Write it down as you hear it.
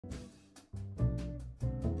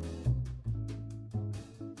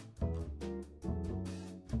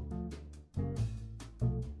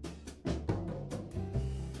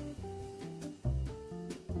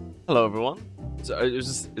Hello everyone. So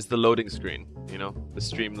it's the loading screen, you know, the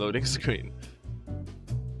stream loading screen.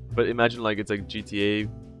 But imagine like it's like GTA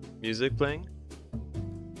music playing.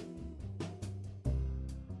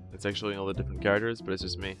 It's actually all the different characters, but it's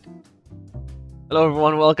just me. Hello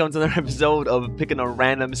everyone, welcome to another episode of Picking a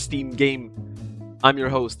Random Steam Game. I'm your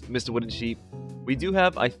host, Mr. Wooden Sheep. We do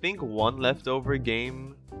have, I think, one leftover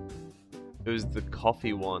game. It was the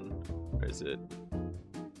coffee one. Where is it?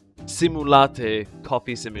 SIMULATTE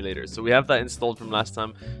Coffee Simulator. So we have that installed from last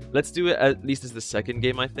time. Let's do it at least as the second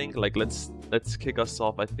game, I think. Like let's kick us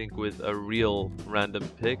off, I think, with a real random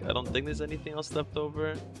pick. I don't think there's anything else left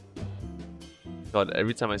over. God,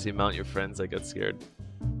 every time I see Mount Your Friends, I get scared.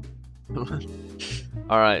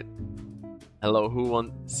 Alright. Hello, who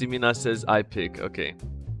won? Simina says I pick. Okay.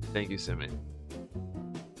 Thank you, Simi.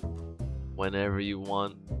 Whenever you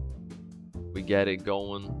want. We get it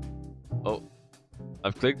going. Oh.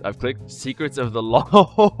 I've clicked. Secrets of the Law.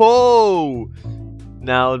 Oh,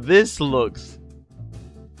 now this looks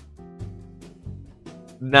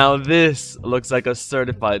like a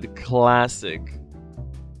certified classic.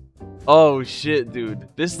 Oh shit, dude.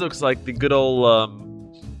 This looks like the good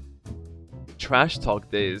old trash talk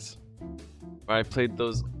days where I played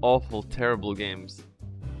those awful, terrible games.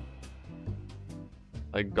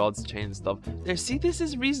 Like God's Chain stuff. There, see, this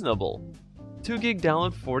is reasonable. 2 gig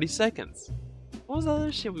download, 40 seconds. What was the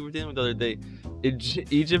other shit we were dealing with the other day?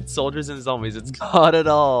 Egypt, soldiers, and zombies. It's got it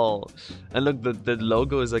all. And look, the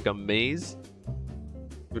logo is like a maze.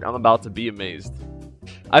 Dude, I'm about to be amazed.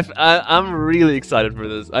 I'm really excited for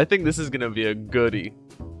this. I think this is gonna be a goodie.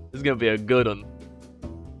 This is gonna be a good one.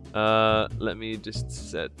 Let me just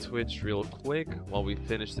set Twitch real quick while we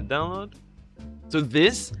finish the download. So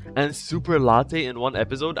this and Super Latte in one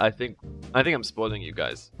episode, I think I'm spoiling you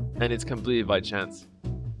guys. And it's completely by chance.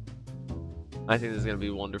 I think this is gonna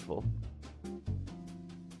be wonderful.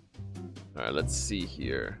 Alright, let's see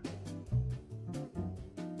here.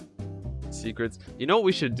 Secrets. You know what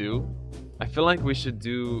we should do? I feel like we should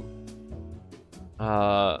do...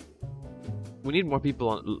 we need more people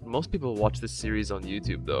on... Most people watch this series on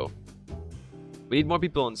YouTube, though. We need more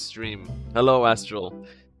people on stream. Hello, Astral.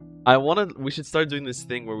 We should start doing this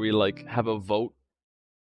thing where we, like, have a vote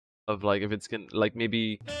of, like, if it's gonna... Like,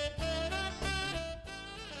 maybe...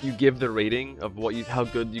 You give the rating of how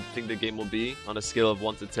good you think the game will be on a scale of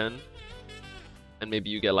 1 to 10. And maybe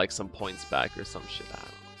you get, like, some points back or some shit. I don't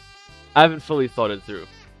know. I haven't fully thought it through.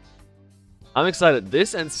 I'm excited.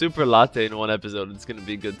 This and Super Latte in one episode. It's gonna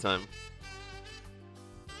be a good time.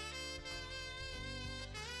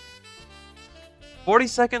 "40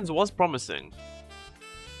 seconds was promising.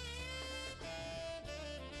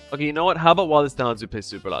 Okay, you know what? How about while this downloads we play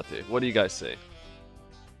Super Latte? What do you guys say?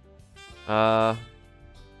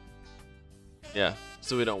 Yeah,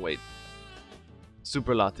 so we don't wait.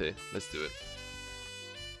 Super Latte. Let's do it.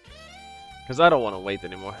 Because I don't want to wait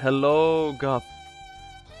anymore. Hello, Goth.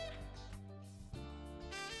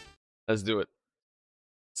 Let's do it.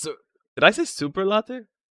 So, did I say Super Latte?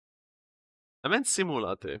 I meant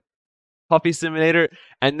SIMULATTE. Coffee Simulator.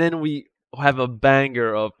 And then we have a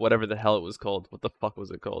banger of whatever the hell it was called. What the fuck was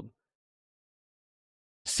it called?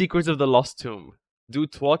 Secrets of the Lost Tomb. Do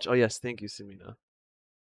Twatch? Oh yes, thank you, Simina.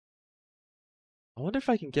 I wonder if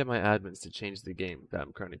I can get my admins to change the game that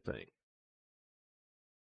I'm currently playing.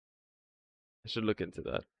 I should look into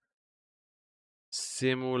that.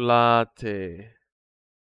 SIMULATTE.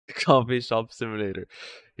 Coffee Shop Simulator.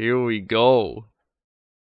 Here we go.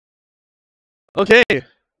 Okay.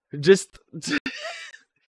 Just... So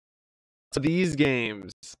these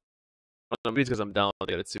games... Maybe it's because I'm down with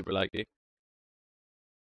it. It's super laggy.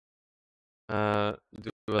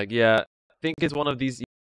 Yeah. I think it's one of these...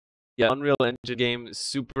 Yeah, Unreal Engine game,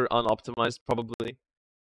 super unoptimized, probably.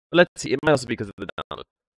 But let's see, it might also be because of the download.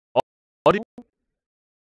 Audio?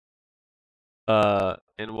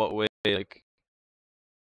 In what way? Like,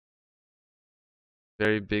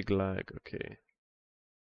 very big lag. Okay.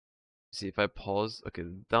 See, if I pause, okay,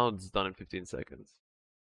 the download's done in 15 seconds.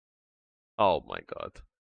 Oh my god.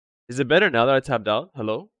 Is it better now that I tabbed out?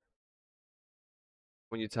 Hello?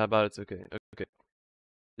 When you tab out, it's okay. Okay.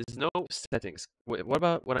 There's no settings. Wait, what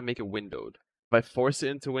about when I make it windowed? If I force it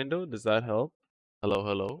into window, does that help? Hello,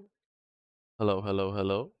 hello? Hello, hello,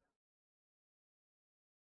 hello?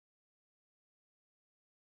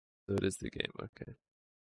 So it is the game, okay. I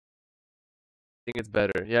think it's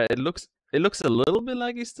better. Yeah, it looks a little bit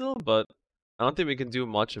laggy still, but I don't think we can do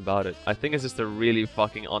much about it. I think it's just a really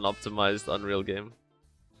fucking unoptimized Unreal game.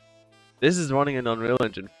 This is running in Unreal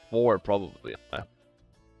Engine 4, probably.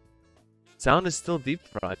 Sound is still deep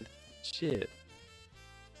fried. Shit.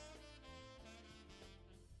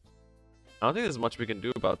 I don't think there's much we can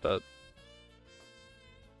do about that.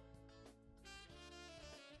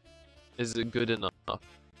 Is it good enough?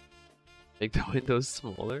 Make the windows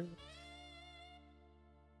smaller?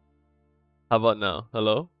 How about now?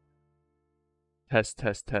 Hello? Test,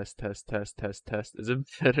 test, test, test, test, test, test. Is it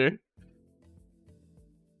better?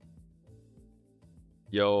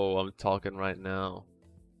 Yo, I'm talking right now.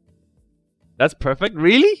 That's perfect?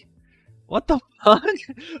 Really? What the fuck?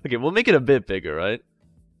 Okay, we'll make it a bit bigger, right?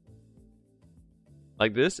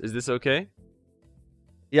 Like this? Is this okay?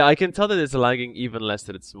 Yeah, I can tell that it's lagging even less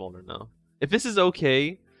that it's smaller now. If this is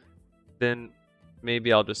okay, then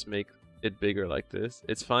maybe I'll just make it bigger like this.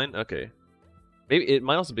 It's fine? Okay. Maybe it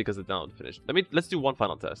might also be because the download finished. Let's do one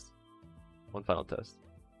final test. One final test.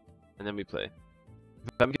 And then we play.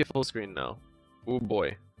 If I make it full screen now. Oh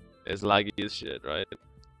boy. It's laggy as shit, right?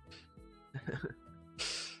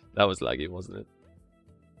 That was laggy, wasn't it?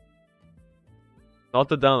 Not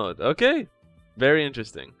the download. Okay. Very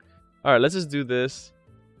interesting. Alright, let's just do this.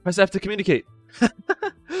 Press F to communicate.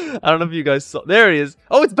 I don't know if you guys saw. There he is.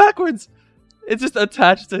 Oh, it's backwards. It's just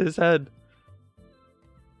attached to his head.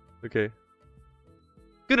 Okay.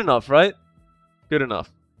 Good enough, right? Good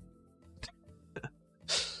enough.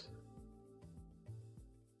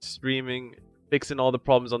 Streaming. Fixing all the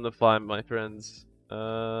problems on the fly, my friends.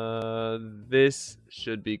 This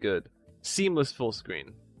should be good. Seamless full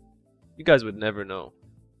screen. You guys would never know.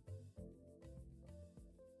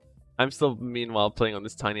 I'm still, meanwhile, playing on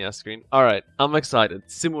this tiny ass screen. Alright, I'm excited.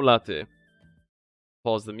 SIMULATTE.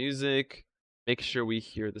 Pause the music. Make sure we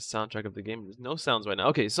hear the soundtrack of the game. There's no sounds right now.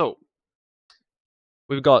 Okay, so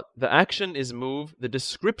we've got the action is move. The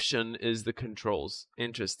description is the controls.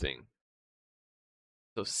 Interesting.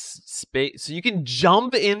 So so you can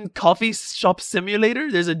jump in Coffee Shop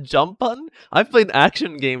Simulator? There's a jump button? I've played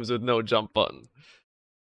action games with no jump button.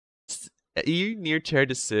 E near chair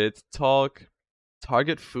to sit. Talk.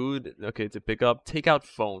 Target food. Okay, to pick up. Take out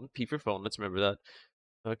phone. P for phone. Let's remember that.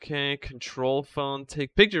 Okay, control phone.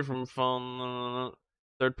 Take picture from phone.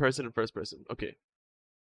 Third person and first person. Okay.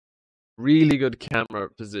 Really good camera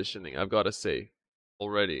positioning, I've got to say.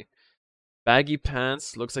 Already. Baggy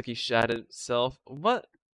pants. Looks like he shat himself. What?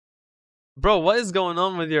 Bro, what is going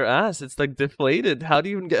on with your ass? It's like deflated. How do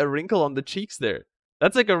you even get a wrinkle on the cheeks there?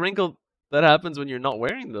 That's like a wrinkle that happens when you're not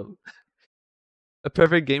wearing them. A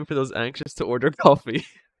perfect game for those anxious to order coffee.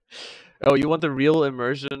 Oh, you want the real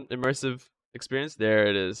immersive experience? There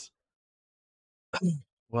it is.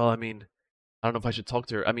 Well, I mean, I don't know if I should talk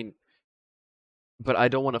to her. I mean, but I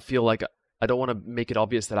don't want to feel like I don't want to make it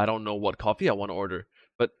obvious that I don't know what coffee I want to order.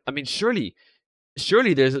 But I mean, surely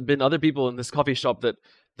there's been other people in this coffee shop that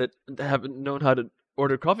haven't known how to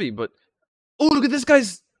order coffee. But oh, look at this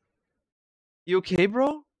guy's. You okay,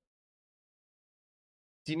 bro?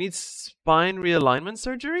 Do you need spine realignment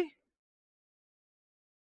surgery?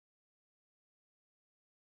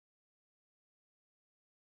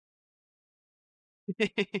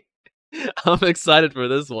 I'm excited for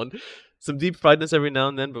this one. Some deep friedness every now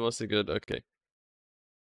and then, but mostly good. Okay.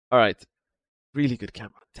 Alright. Really good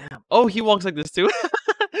camera. Damn. Oh, he walks like this too.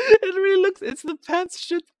 It really looks... It's the pants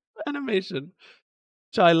shit animation.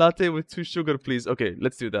 Chai latte with 2 sugar, please. Okay,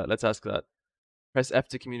 let's do that. Let's ask that. Press F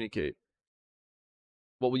to communicate.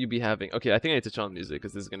 What will you be having? Okay, I think I need to turn on music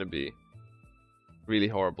because this is going to be really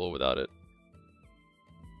horrible without it.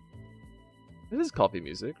 This is coffee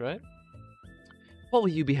music, right? What will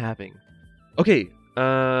you be having? Okay,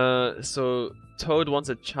 so Toad wants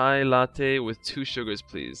a chai latte with 2 sugars,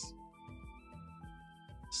 please.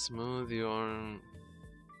 Smoothie or...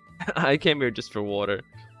 I came here just for water.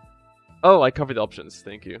 Oh, I covered the options.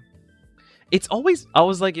 Thank you. It's always... I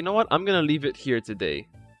was like, you know what? I'm gonna leave it here today.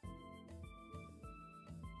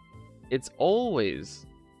 It's always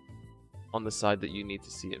on the side that you need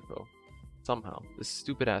to see info. Somehow. This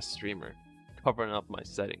stupid-ass streamer. Covering up my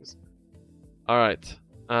settings. Alright.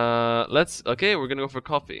 Let's... Okay, we're gonna go for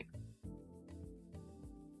coffee.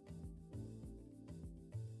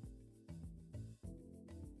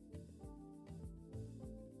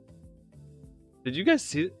 Did you guys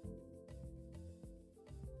see it?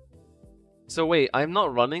 So wait, I'm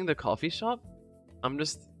not running the coffee shop? I'm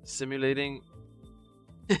just simulating...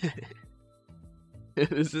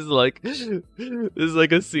 This is like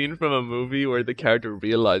a scene from a movie where the character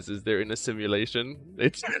realizes they're in a simulation. They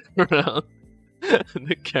turn around and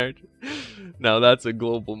the character... Now that's a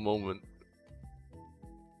global moment.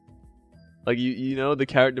 Like you know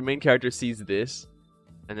the main character sees this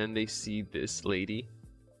and then they see this lady.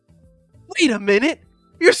 Wait a minute!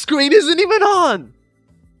 Your screen isn't even on!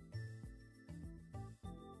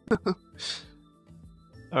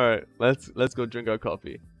 Alright, let's go drink our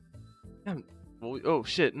coffee. Damn, Oh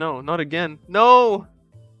shit, no, not again. No!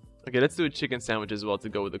 Okay, let's do a chicken sandwich as well to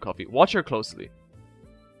go with the coffee. Watch her closely.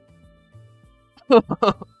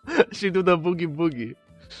 She do the boogie boogie.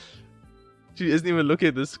 She isn't even looking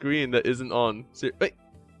at the screen that isn't on. Wait.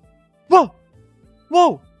 Whoa!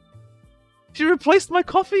 Whoa! She replaced my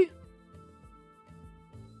coffee?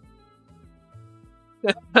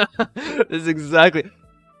 This is exactly...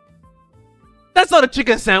 That's not a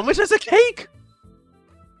chicken sandwich, that's a cake!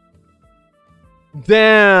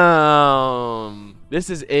 Damn! This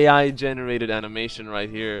is AI generated animation right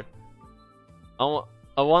here. I want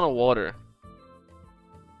a water.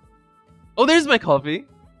 Oh, there's my coffee!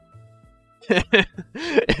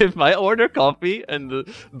 If I order coffee and the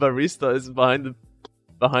barista is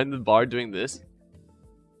behind the bar doing this,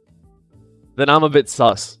 then I'm a bit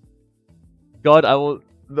sus. God, I will...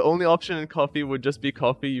 The only option in coffee would just be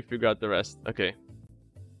coffee, you figure out the rest. Okay.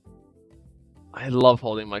 I love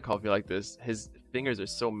holding my coffee like this. His fingers are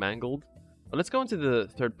so mangled. Oh, let's go into the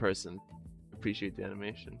third person. Appreciate the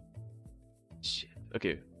animation. Shit.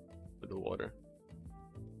 Okay. For the water.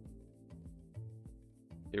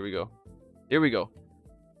 Here we go. Here we go.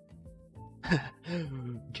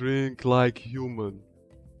 Drink like human.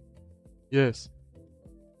 Yes.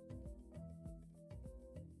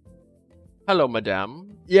 Hello,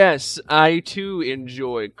 madame. Yes, I too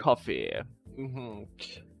enjoy coffee.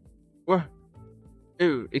 Where?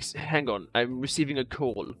 Oh, hang on. I'm receiving a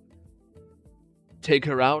call. Take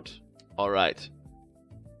her out? Alright.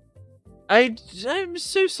 I'm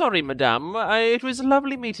so sorry, madame. It was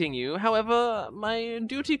lovely meeting you. However, my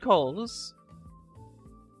duty calls.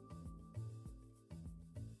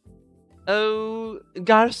 Oh,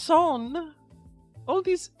 garçon. All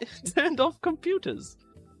these turned off computers.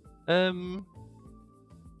 So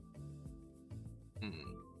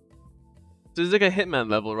it's like a hitman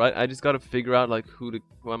level, right? I just gotta figure out like who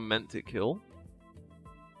I'm meant to kill.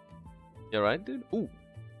 Yeah, right, dude? Ooh.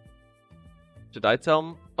 Should I tell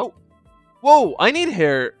him? Oh! Whoa! I need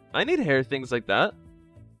hair things like that.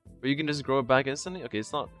 Or you can just grow it back instantly? Okay,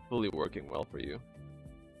 it's not fully working well for you.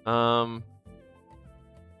 Now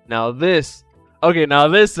this... Okay, now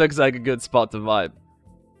this looks like a good spot to vibe.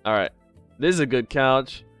 Alright. This is a good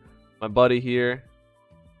couch. My buddy here.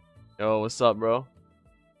 Yo, what's up, bro?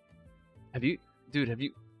 Dude, have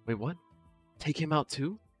you... Wait, what? Take him out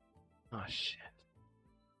too? Oh, shit.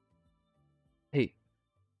 Hey.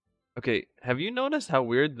 Okay, have you noticed how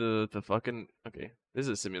weird the fucking... Okay, this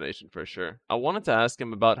is a simulation for sure. I wanted to ask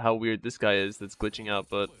him about how weird this guy is that's glitching out,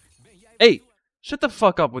 but... Hey! Shut the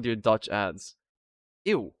fuck up with your Dutch ads.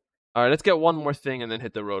 Ew. Alright, let's get one more thing and then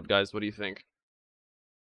hit the road, guys. What do you think?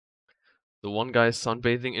 The one guy is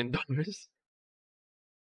sunbathing indoors?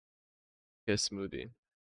 Get a smoothie.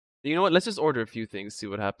 You know what? Let's just order a few things, see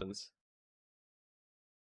what happens.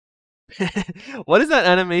 What is that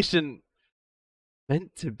animation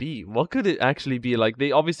meant to be? What could it actually be? Like,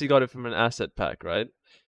 they obviously got it from an asset pack, right?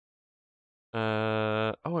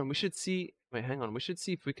 Oh, and we should see... Wait, hang on. We should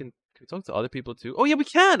see if we can talk to other people too? Oh, yeah, we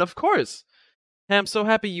can! Of course! Hey, I'm so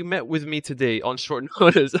happy you met with me today on short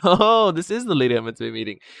notice. Oh, this is the lady I'm meant to be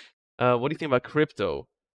meeting. What do you think about crypto?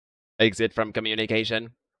 Exit from communication.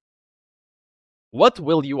 What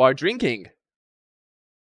will you are drinking?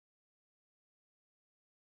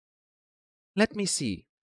 Let me see.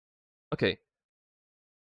 Okay.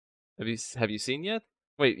 Have you seen yet?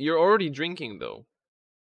 Wait, you're already drinking though.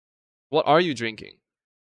 What are you drinking?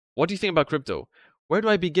 What do you think about crypto? Where do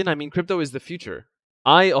I begin? I mean, crypto is the future.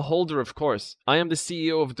 I, a holder, of course. I am the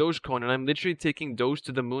CEO of Dogecoin, and I'm literally taking Doge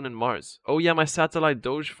to the moon and Mars. Oh yeah, my satellite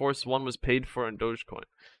Doge Force 1 was paid for in Dogecoin.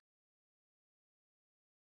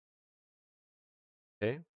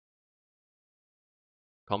 Okay.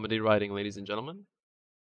 Comedy writing, ladies and gentlemen.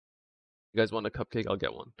 You guys want a cupcake? I'll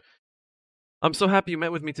get one. I'm so happy you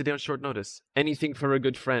met with me today on short notice. Anything for a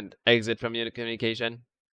good friend. Exit from your communication.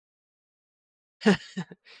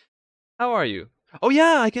 How are you? Oh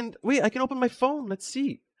yeah, I can open my phone. Let's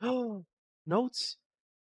see. Oh, notes.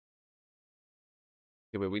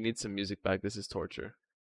 Okay, wait, we need some music back. This is torture.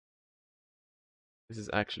 This is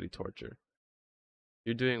actually torture.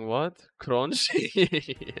 You're doing what? Crunch?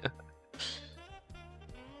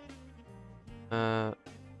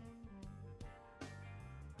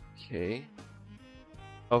 Okay.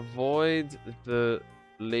 Avoid the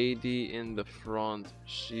lady in the front.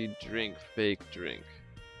 She drink fake drink.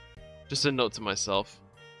 Just a note to myself.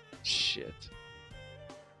 Shit.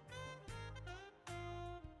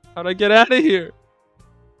 How'd I get out of here?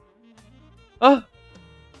 Ah!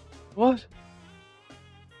 What?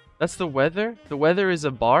 That's the weather? The weather is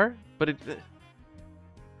a bar? But it...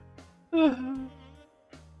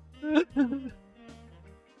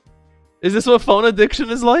 Is this what phone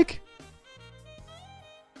addiction is like?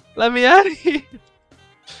 Let me out of here.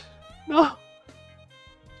 No.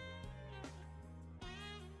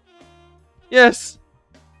 Yes.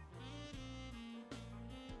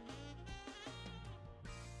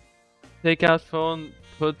 Take out phone,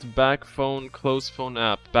 put back phone, close phone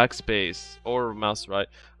app, backspace, or mouse right.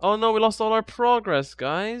 Oh no, we lost all our progress,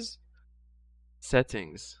 guys.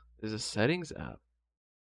 Settings. There's a settings app.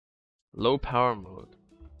 Low power mode.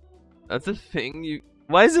 That's a thing you...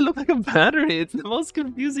 Why does it look like a battery? It's the most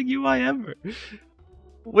confusing UI ever.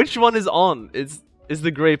 Which one is on? It's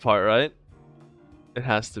the gray part, right? It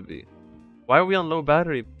has to be. Why are we on low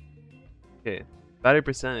battery? Okay. Battery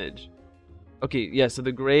percentage. Okay, yeah, so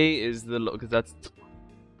the gray is the low, because that's...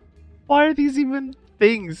 Why are these even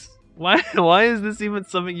things? Why is this even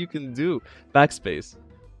something you can do? Backspace.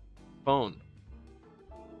 Phone.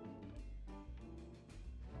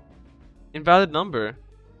 Invalid number.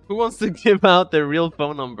 Who wants to give out their real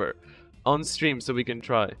phone number on stream so we can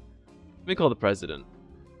try? Let me call the president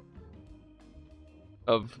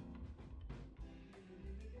of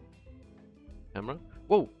camera.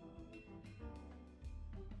 Whoa.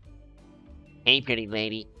 Hey, pretty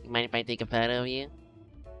lady. You mind if I take a photo of you?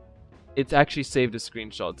 It's actually saved a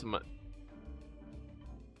screenshot to my...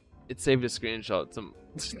 It saved a screenshot to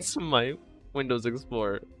my Windows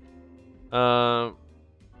Explorer. Let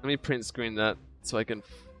me print screen that so I can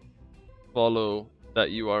follow that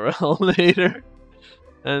URL later.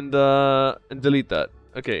 And delete that.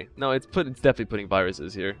 Okay, no, it's definitely putting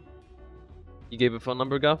viruses here. You gave a phone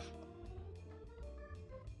number, Guff?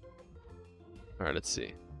 Alright, let's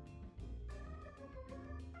see.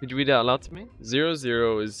 Could you read it out loud to me?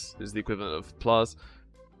 00 is the equivalent of plus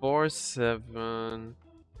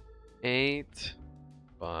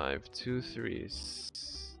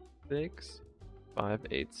 4785236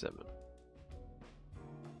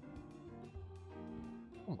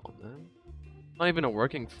 Come on, man. Not even a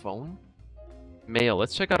working phone? Mail.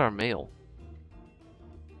 Let's check out our mail.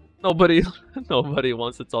 Nobody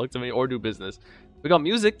wants to talk to me or do business. We got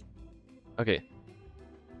music. Okay.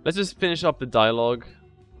 Let's just finish up the dialogue.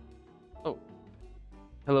 Oh.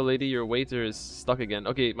 Hello, lady. Your waiter is stuck again.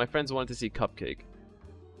 Okay, my friends wanted to see Cupcake.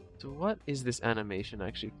 So what is this animation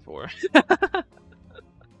actually for?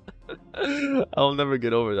 I'll never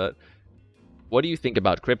get over that. What do you think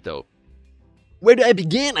about crypto? Where do I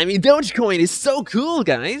begin? I mean, Dogecoin is so cool,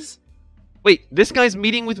 guys. Wait, this guy's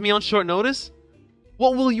meeting with me on short notice?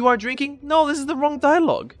 What will you are drinking? No, this is the wrong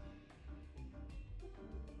dialogue.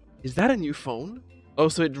 Is that a new phone? Oh,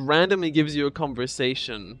 so it randomly gives you a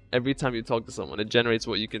conversation every time you talk to someone. It generates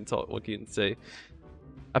what you can talk, what you can say.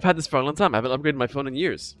 I've had this for a long time. I haven't upgraded my phone in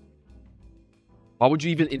years. Why would you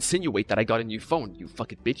even insinuate that I got a new phone? You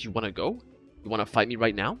fucking bitch. You wanna go? You wanna fight me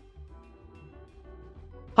right now?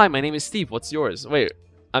 Hi, my name is Steve. What's yours? Wait,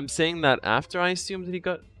 I'm saying that after I assumed that he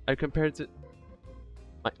got... I compared to...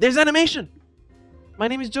 There's animation! My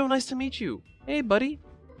name is Joe. Nice to meet you. Hey, buddy.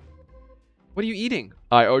 What are you eating?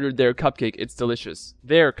 I ordered their cupcake. It's delicious.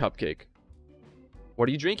 Their cupcake. What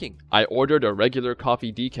are you drinking? I ordered a regular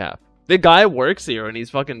coffee decaf. The guy works here and he's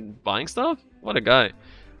fucking buying stuff? What a guy.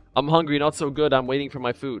 I'm hungry, not so good. I'm waiting for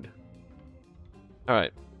my food.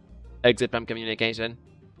 Alright. Exit from communication.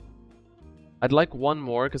 I'd like one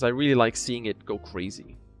more because I really like seeing it go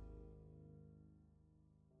crazy.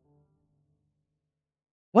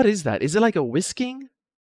 What is that? Is it like a whisking?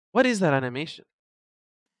 What is that animation?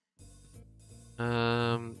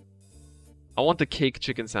 I want the cake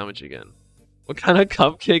chicken sandwich again. What kind of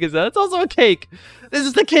cupcake is that? It's also a cake! This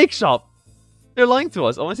is the cake shop! They're lying to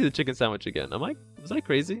us. I want to see the chicken sandwich again. Was I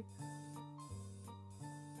crazy?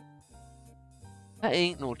 That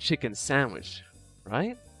ain't no chicken sandwich,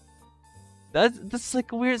 right? That's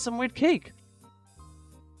like some weird cake.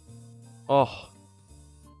 Oh.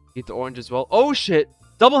 Eat the orange as well. Oh shit!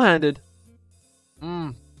 Double-handed!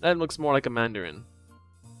 That looks more like a mandarin.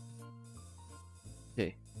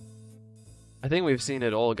 Okay. I think we've seen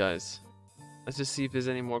it all, guys. Let's just see if there's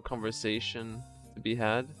any more conversation to be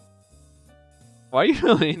had. Why are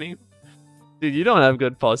you leaning? Dude, you don't have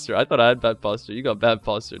good posture. I thought I had bad posture. You got bad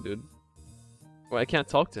posture, dude. Well, I can't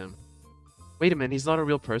talk to him. Wait a minute, he's not a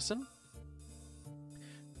real person?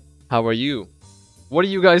 How are you? What are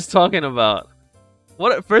you guys talking about?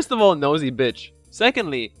 What? First of all, nosy bitch.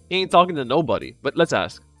 Secondly, he ain't talking to nobody. But let's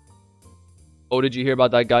ask. Oh, did you hear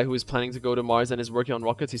about that guy who is planning to go to Mars and is working on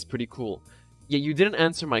rockets? He's pretty cool. Yeah, you didn't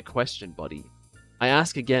answer my question, buddy. I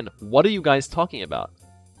ask again, what are you guys talking about?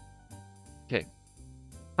 Okay.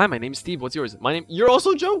 Hi, my name's Steve. What's yours? My name... You're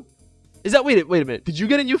also Joe? Is that... Wait a minute. Did you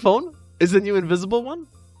get a new phone? Is the new invisible one?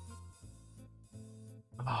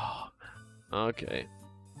 Oh, okay.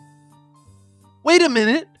 Wait a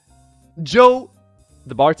minute! Joe,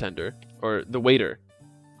 the bartender, or the waiter,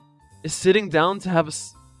 is sitting down to have a...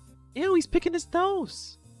 Ew, he's picking his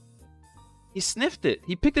nose. He sniffed it.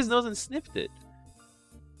 He picked his nose and sniffed it.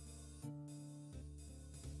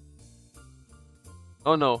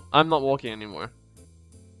 Oh no, I'm not walking anymore.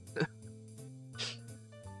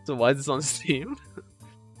 So why is this on Steam?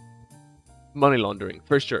 Money laundering,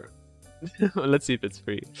 for sure. Let's see if it's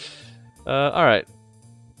free. Alright.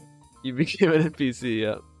 You became an NPC,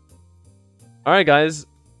 yeah. Alright guys.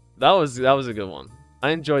 That was a good one. I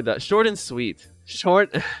enjoyed that. Short and sweet.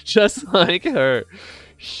 Short, just like her.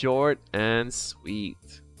 Short and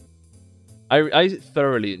sweet. I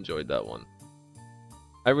thoroughly enjoyed that one.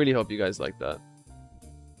 I really hope you guys like that.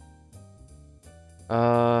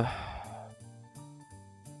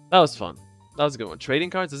 That was fun. That was a good one. Trading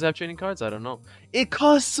cards? Does it have trading cards? I don't know. It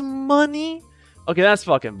costs money? Okay, that's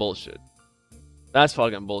fucking bullshit. That's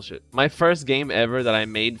fucking bullshit. My first game ever that I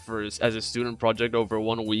made as a student project over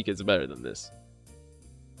 1 week is better than this.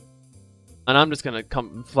 And I'm just gonna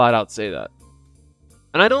come flat out say that.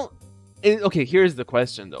 And I don't... Okay, here's the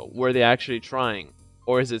question though. Were they actually trying?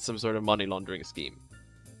 Or is it some sort of money laundering scheme?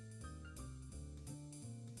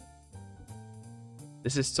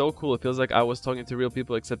 This is so cool. It feels like I was talking to real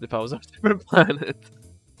people, except if I was on a different planet.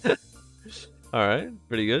 Alright,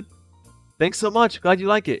 pretty good. Thanks so much. Glad you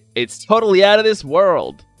like it. It's totally out of this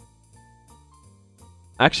world.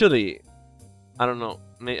 Actually, I don't know.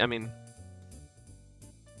 I mean,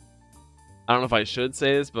 I don't know if I should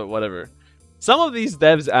say this, but whatever. Some of these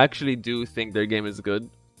devs actually do think their game is good,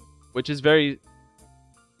 which is very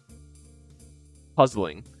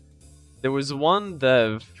puzzling. There was one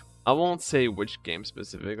dev, I won't say which game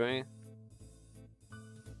specifically,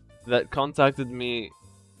 that contacted me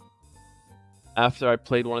after I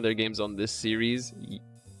played one of their games on this series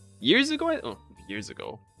years ago. Oh, years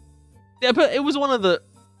ago. Yeah, but it was one of the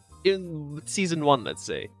in season 1, let's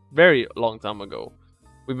say, very long time ago.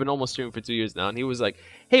 We've been almost streaming for 2 years now, and he was like,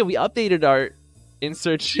 "Hey, we updated our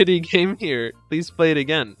insert shitty game here. Please play it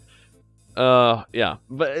again." Yeah,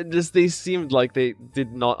 but it just they seemed like they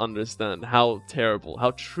did not understand how terrible,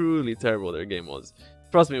 how truly terrible their game was.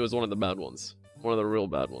 Trust me, it was one of the bad ones, one of the real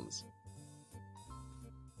bad ones.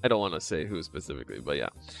 I don't want to say who specifically, but yeah.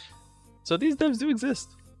 So these devs do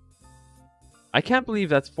exist. I can't believe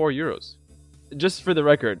that's €4. Just for the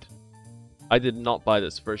record, I did not buy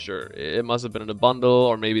this for sure. It must have been in a bundle,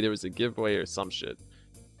 or maybe there was a giveaway or some shit.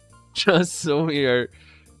 Just so we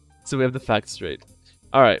have the facts straight.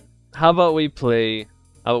 All right, how about we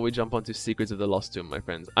jump onto Secrets of the Lost Tomb, my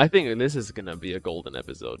friends? I think this is gonna be a golden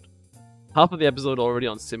episode. Half of the episode already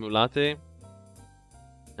on SIMULATTE.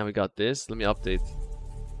 Now we got this. Let me update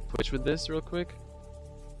Twitch with this real quick,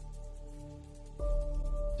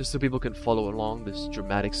 just so people can follow along this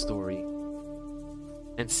dramatic story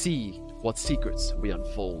and see what secrets we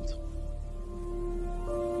unfold.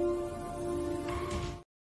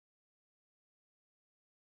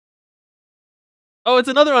 Oh, it's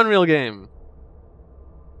another Unreal game.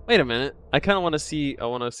 Wait a minute. I kind of want to see. I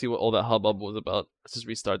want to see what all that hubbub was about. Let's just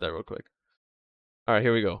restart that real quick. All right,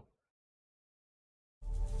 here we go.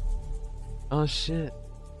 Oh shit.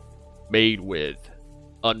 Made with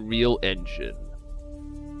Unreal Engine.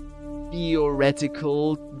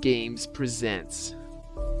 Theoretical Games presents.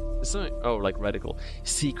 Oh, like reticle.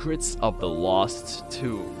 Secrets of the Lost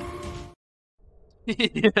Tomb.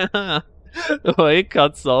 Yeah. The way it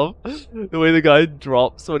cuts off. The way the guy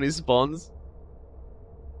drops when he spawns.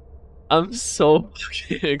 I'm so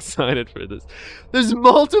fucking excited for this. There's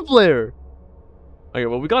multiplayer! Okay,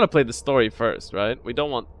 well we gotta play the story first, right? We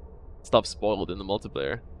don't want stuff spoiled in the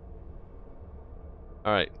multiplayer.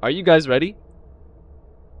 Alright, are you guys ready?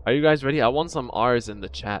 Are you guys ready? I want some R's in the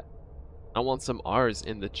chat. I want some R's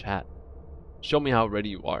in the chat. Show me how ready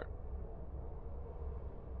you are.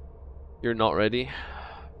 You're not ready?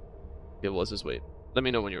 Okay, well, let's just wait. Let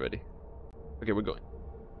me know when you're ready. Okay, we're going.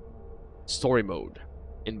 Story mode.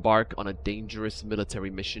 Embark on a dangerous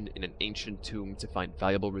military mission in an ancient tomb to find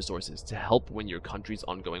valuable resources to help win your country's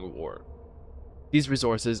ongoing war. These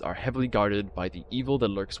resources are heavily guarded by the evil that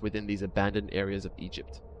lurks within these abandoned areas of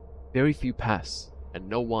Egypt. Very few pass, and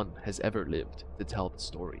no one has ever lived to tell the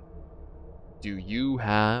story. Do you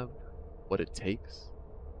have what it takes?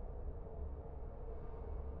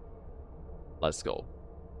 Let's go.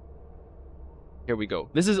 Here we go.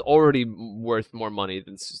 This is already worth more money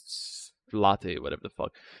than latte, whatever the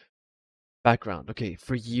fuck. Background. Okay,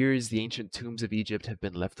 for years the ancient tombs of Egypt have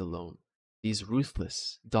been left alone. These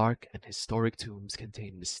ruthless, dark, and historic tombs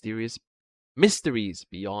contain mysteries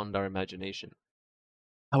beyond our imagination.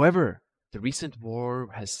 However, the recent war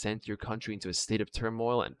has sent your country into a state of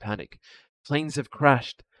turmoil and panic. Planes have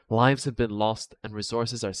crashed, lives have been lost, and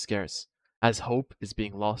resources are scarce. As hope is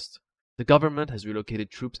being lost, the government has relocated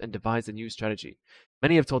troops and devised a new strategy.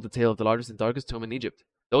 Many have told the tale of the largest and darkest tomb in Egypt.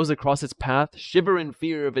 Those that cross its path shiver in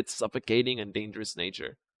fear of its suffocating and dangerous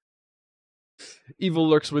nature. Evil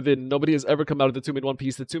lurks within. Nobody has ever come out of the tomb in one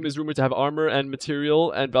piece. The tomb is rumored to have armor and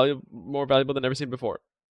material and more valuable than ever seen before.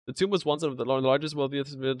 The tomb was once one of the largest,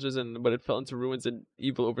 wealthiest villages, but it fell into ruins and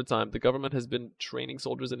evil over time. The government has been training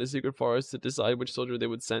soldiers in a secret forest to decide which soldier they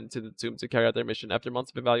would send to the tomb to carry out their mission. After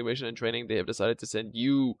months of evaluation and training, they have decided to send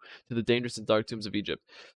you to the dangerous and dark tombs of Egypt.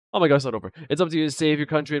 Oh my god, it's not over. It's up to you to save your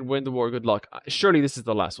country and win the war. Good luck. Surely this is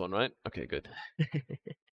the last one, right? Okay, good.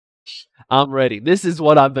 I'm ready. This is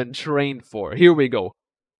what I've been trained for. Here we go.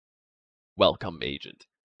 Welcome, Agent.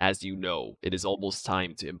 As you know, it is almost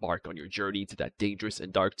time to embark on your journey to that dangerous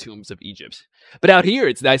and dark tombs of Egypt. But out here,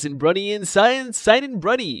 it's nice and brunny and sight and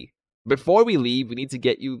brunny. Before we leave, we need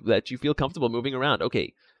to let you feel comfortable moving around.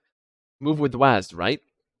 Okay, move with WASD, right?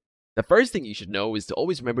 The first thing you should know is to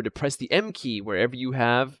always remember to press the M key whenever you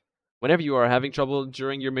are having trouble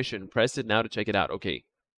during your mission. Press it now to check it out. Okay.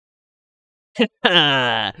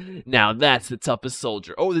 Now that's the toughest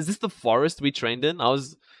soldier. Oh, is this the forest we trained in? I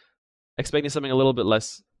was expecting something a little bit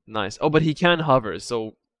less nice. Oh, but he can hover,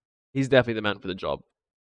 so he's definitely the man for the job.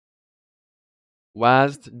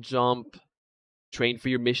 WASD, jump, train for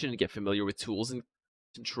your mission, and get familiar with tools and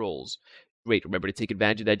controls. Great, remember to take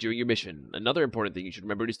advantage of that during your mission. Another important thing you should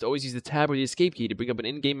remember is to always use the tab or the escape key to bring up an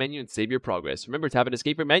in-game menu and save your progress. Remember, tab and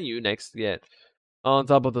escape your menu next. Yeah, on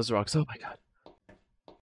top of those rocks. Oh my god.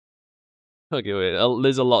 Okay, wait.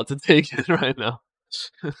 There's a lot to take in right now.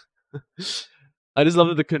 I just love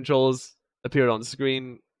that the controls appeared on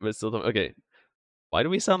screen, but still don't. Okay. Why do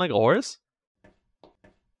we sound like a horse?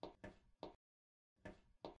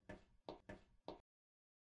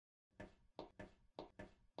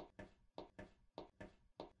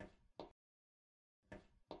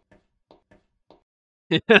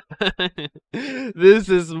 This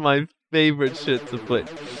is my favorite shit to play.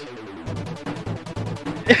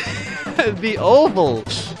 The oval.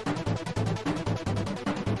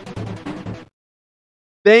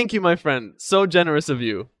 Thank you, my friend. So generous of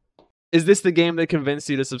you. Is this the game that convinced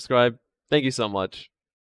you to subscribe? Thank you so much.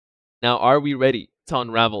 Now, are we ready to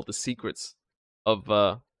unravel the secrets of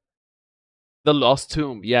the Lost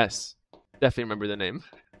Tomb? Yes. Definitely remember the name.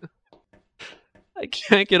 I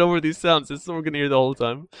can't get over these sounds. It's what we're gonna hear the whole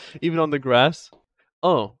time. Even on the grass.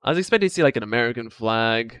 Oh, I was expecting to see like an American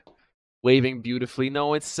flag waving beautifully.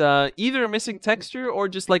 No, it's either a missing texture or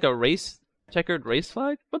just like a checkered race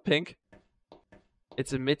flag, but pink.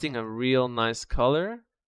 It's emitting a real nice color.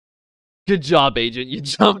 Good job, Agent. You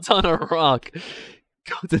jumped on a rock.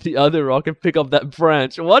 Go to the other rock and pick up that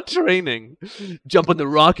branch. What training? Jump on the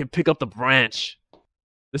rock and pick up the branch.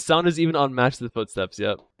 The sound is even unmatched to the footsteps,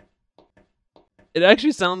 yep. It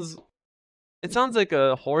actually sounds... It sounds like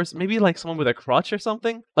a horse, maybe like someone with a crutch or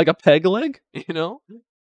something. Like a peg leg, you know?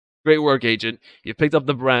 Great work, Agent. You picked up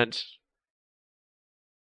the branch.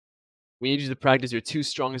 We need you to practice your two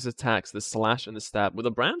strongest attacks, the slash and the stab. With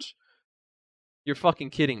a branch? You're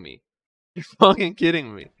fucking kidding me. You're fucking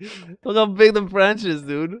kidding me. Look how big the branch is,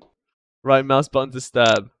 dude. Right mouse button to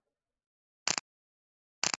stab.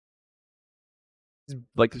 He's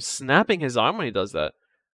like snapping his arm when he does that.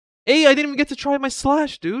 Hey, I didn't even get to try my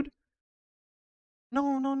slash, dude.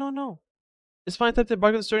 No. It's fine time to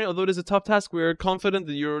embark on this journey, although it is a tough task. We are confident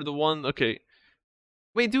that you're the one. Okay.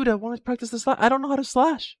 Wait, dude, I want to practice the slash. I don't know how to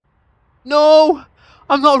slash. No!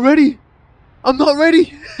 I'm not ready! I'm not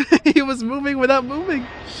ready! He was moving without moving.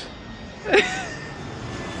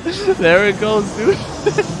 There it goes, dude.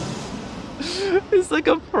 It's like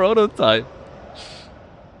a prototype.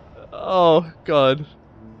 Oh, God.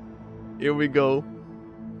 Here we go.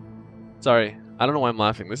 Sorry, I don't know why I'm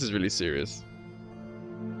laughing. This is really serious.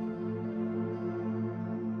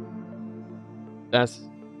 This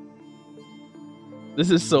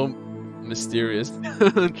is so mysterious.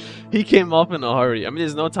 He came off in a hurry. I mean,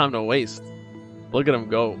 there's no time to waste. Look at him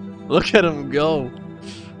go. Look at him go.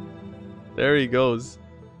 There he goes.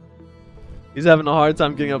 He's having a hard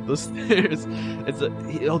time getting up the stairs.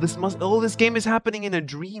 This game is happening in a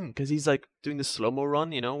dream because he's like doing the slow-mo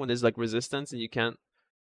run, you know, when there's like resistance and you can't.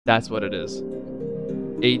 That's what it is.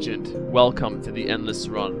 Agent, welcome to the endless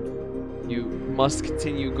run. You must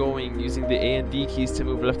continue going using the A and D keys to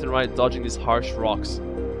move left and right, dodging these harsh rocks.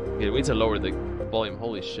 Okay, we need to lower the volume.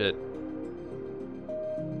 Holy shit.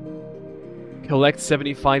 Collect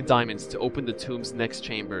 75 diamonds to open the tomb's next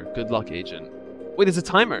chamber. Good luck, Agent. Wait, there's a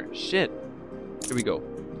timer. Shit. Here we go.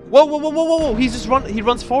 Whoa. He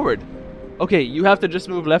runs forward. Okay, you have to just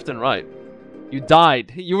move left and right. You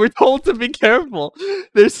died. You were told to be careful.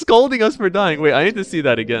 They're scolding us for dying. Wait, I need to see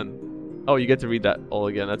that again. Oh, you get to read that all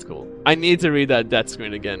again. That's cool. I need to read that death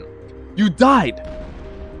screen again. You died.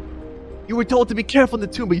 You were told to be careful in the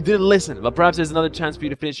tomb, but you didn't listen. But perhaps there's another chance for you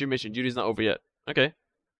to finish your mission. Duty's not over yet. Okay.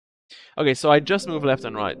 Okay, so I just moved left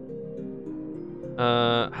and right.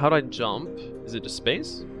 How do I jump? Is it just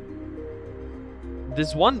space?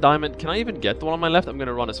 This one diamond, can I even get the one on my left? I'm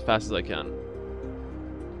gonna run as fast as I can.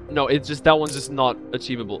 No, it's just, that one's just not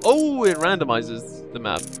achievable. Oh, it randomizes the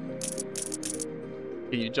map.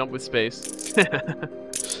 Okay, you jump with space.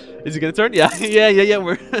 Is it gonna turn? Yeah, yeah,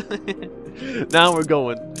 we're... Now we're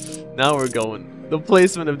going. Now we're going. The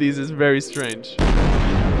placement of these is very strange.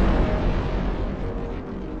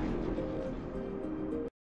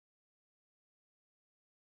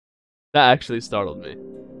 That actually startled me.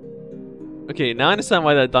 Okay, now I understand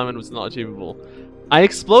why that diamond was not achievable. I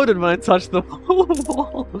exploded when I touched the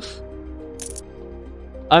wall.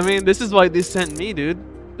 I mean, this is why they sent me, dude.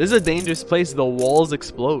 This is a dangerous place. The walls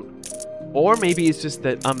explode. Or maybe it's just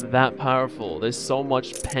that I'm that powerful. There's so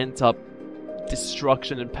much pent-up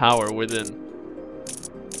destruction and power within.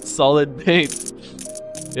 Solid bait.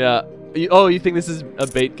 Yeah. Oh, you think this is a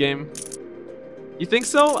bait game? You think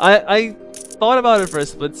so? I thought about it for a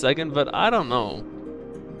split second, but I don't know.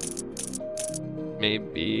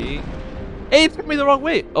 Maybe. Hey, it took me the wrong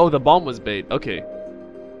way. Oh, the bomb was bait. Okay.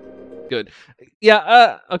 Good.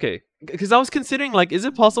 Yeah, okay. Because I was considering, like, is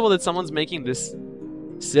it possible that someone's making this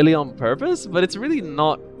silly on purpose? But it's really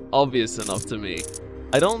not obvious enough to me.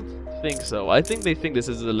 I don't think so. I think they think this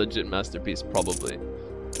is a legit masterpiece, probably.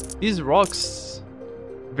 These rocks,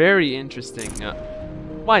 very interesting.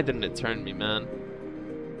 Why didn't it turn me, man?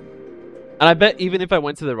 And I bet even if I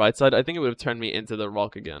went to the right side, I think it would have turned me into the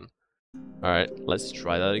rock again. Alright, let's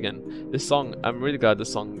try that again. This song, I'm really glad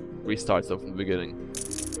this song restarts though from the beginning.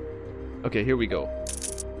 Okay, here we go.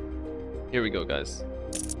 Here we go, guys.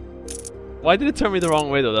 Why did it turn me the wrong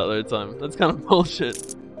way though that other time? That's kind of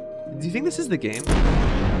bullshit. Do you think this is the game?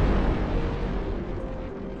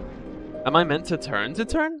 Am I meant to turn?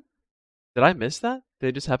 Did I miss that? Did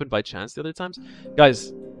it just happen by chance the other times?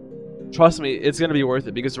 Guys, trust me, it's gonna be worth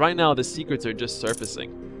it because right now the secrets are just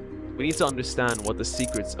surfacing. We need to understand what the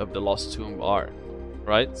secrets of the Lost Tomb are,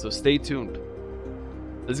 right? So stay tuned.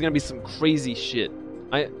 There's gonna be some crazy shit.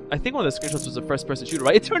 I think one of the screenshots was a first-person shooter,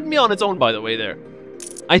 right? It turned me on its own, by the way, there.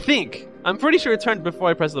 I think. I'm pretty sure it turned before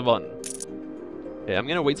I pressed the button. Okay, I'm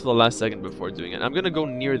gonna wait till the last second before doing it. I'm gonna go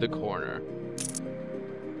near the corner.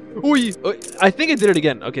 Ooh, I think I did it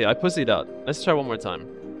again. Okay, I pussied out. Let's try one more time.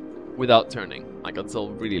 Without turning, like until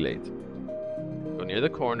really late. Go near the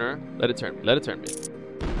corner. Let it turn me. Let it turn me.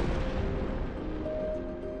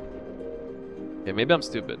 Okay, maybe I'm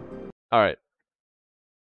stupid. Alright.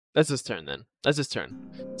 Let's just turn then. Let's just turn.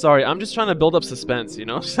 Sorry, I'm just trying to build up suspense, you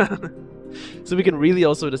know? So we can really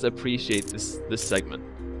also just appreciate this segment.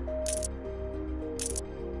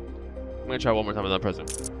 I'm gonna try one more time without pressing.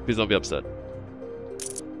 Please don't be upset.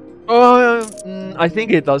 Oh, I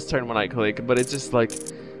think it does turn when I click, but it's just like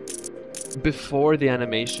before the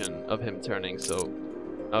animation of him turning, so...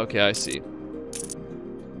 Okay, I see.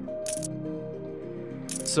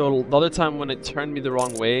 So the other time when it turned me the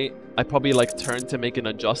wrong way, I probably like turned to make an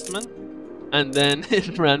adjustment, and then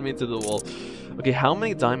it ran me into the wall. Okay, how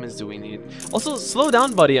many diamonds do we need? Also, slow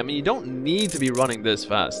down, buddy. I mean, you don't need to be running this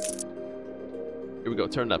fast. Here we go,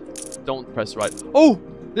 turn left. Don't press right. Oh!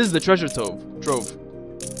 This is the treasure trove.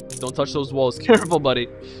 Don't touch those walls. Careful, buddy.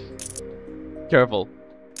 Careful.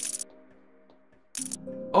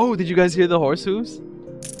 Oh, did you guys hear the horse hooves?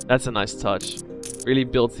 That's a nice touch. Really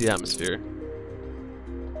builds the atmosphere.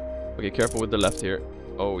 Okay, careful with the left here.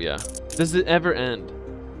 Oh, yeah. Does it ever end?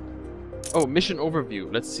 Oh, mission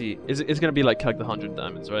overview. Let's see. It's gonna be like collect the 100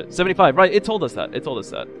 diamonds, right? 75, right? It told us that. It told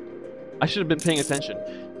us that. I should have been paying attention.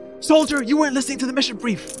 Soldier, you weren't listening to the mission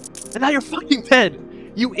brief. And now you're fucking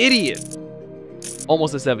dead. You idiot.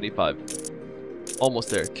 Almost a 75. Almost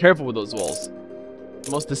there. Careful with those walls.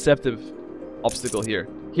 The most deceptive obstacle here.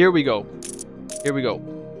 Here we go. Here we go.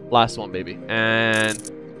 Last one, baby.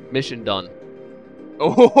 And mission done.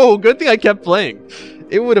 Oh, good thing I kept playing.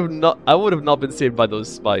 I would have not been saved by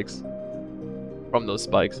those spikes. From those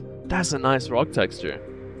spikes. That's a nice rock texture.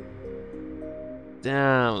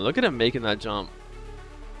 Damn, look at him making that jump.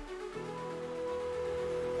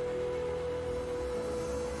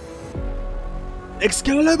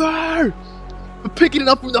 Excalibur! I'm picking it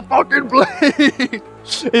up from the fucking blade!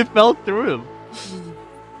 It fell through him.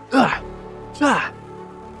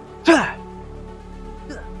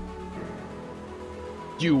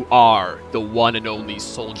 You are the one and only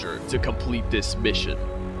soldier to complete this mission.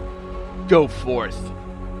 Go forth.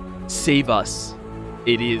 Save us.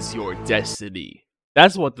 It is your destiny.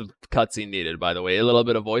 That's what the cutscene needed, by the way. A little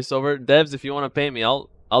bit of voiceover. Devs, if you want to pay me, I'll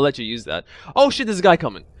let you use that. Oh shit, there's a guy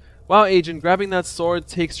coming. Wow, Agent, grabbing that sword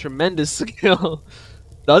takes tremendous skill.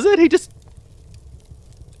 Does it? He just...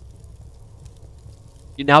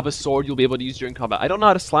 You now have a sword you'll be able to use during combat. I don't know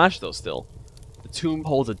how to slash though still. The tomb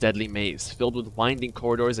holds a deadly maze, filled with winding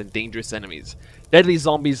corridors and dangerous enemies. Deadly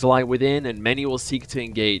zombies lie within, and many will seek to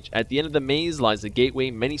engage. At the end of the maze lies a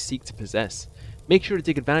gateway many seek to possess. Make sure to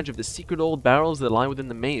take advantage of the secret old barrels that lie within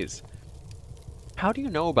the maze. How do you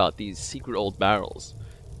know about these secret old barrels?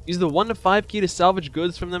 Use the 1 to 5 key to salvage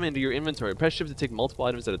goods from them into your inventory. Press shift to take multiple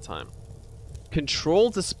items at a time.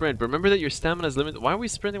 Control to sprint. Remember that your stamina is limited. Why are we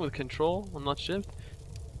sprinting with control and not shift?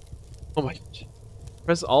 Oh my god.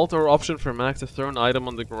 Press Alt or Option for max to throw an item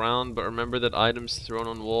on the ground, but remember that items thrown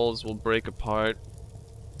on walls will break apart.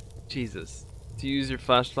 Jesus. To use your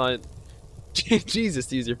flashlight. Jesus,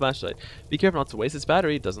 to use your flashlight. Be careful not to waste its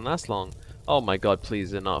battery, it doesn't last long. Oh my god,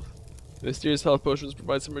 please, enough. The mysterious health potions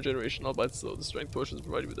provide some regeneration, albeit slow. The strength potions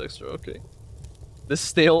provide you with extra, okay. This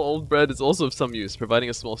stale old bread is also of some use, providing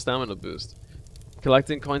a small stamina boost.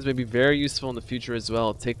 Collecting coins may be very useful in the future as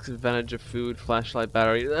well. Take advantage of food, flashlight,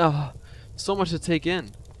 battery. Ugh. So much to take in.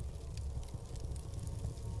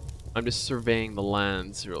 I'm just surveying the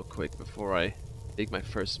lands real quick before I take my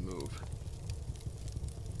first move.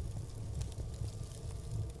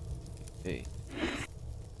 Okay.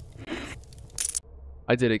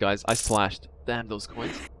 I did it, guys. I slashed. Damn those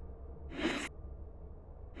coins.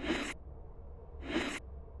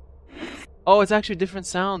 Oh, it's actually a different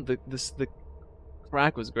sound. The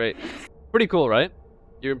crack was great. Pretty cool, right?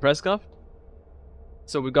 You're impressed, Cuff?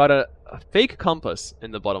 So we got a fake compass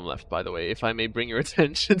in the bottom left, by the way, if I may bring your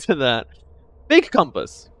attention to that. Fake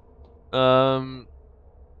compass. Not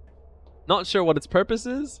sure what its purpose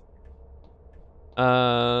is.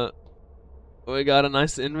 We got a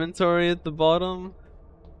nice inventory at the bottom.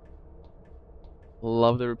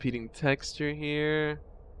 Love the repeating texture here.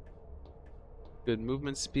 Good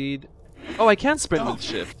movement speed. Oh, I can sprint with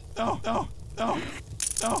shift. No.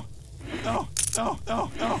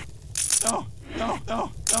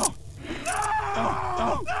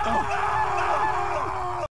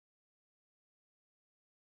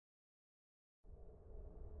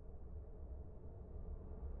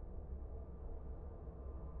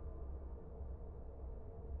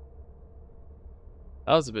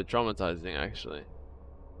 That was a bit traumatizing, actually.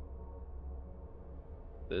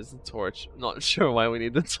 There's the torch. Not sure why we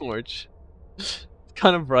need the torch. It's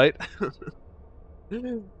kind of bright.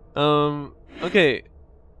 Okay.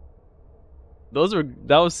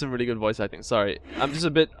 That was some really good voice acting. Sorry. I'm just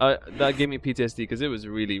a bit that gave me PTSD because it was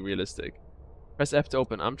really realistic. Press F to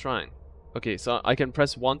open. I'm trying. Okay, so I can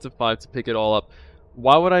press 1 to 5 to pick it all up.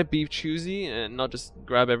 Why would I be choosy and not just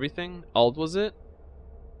grab everything? Alt was it?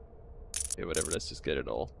 Okay, whatever, let's just get it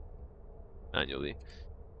all manually.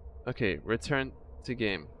 Okay, return to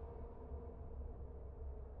game.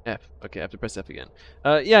 F. Okay, I have to press F again.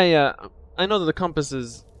 Yeah. I know that the compass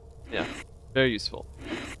is, yeah, very useful.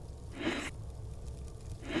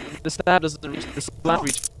 The stab doesn't reach, the slam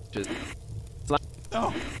reaches.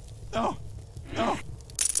 No.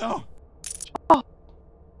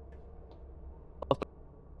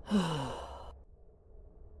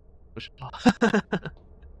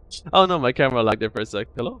 Oh no, my camera lagged there for a sec.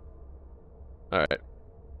 Hello? Alright.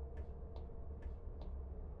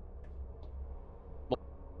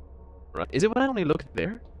 Right. Is it when I only look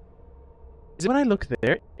there? Is it when I look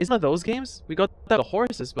there? Isn't that those games? We got that a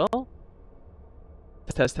horse as well?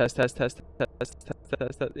 Test.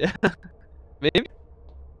 Yeah. Maybe?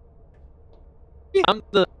 I'm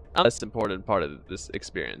the less important part of this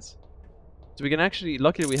experience. So we can actually,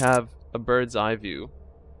 luckily we have a bird's eye view.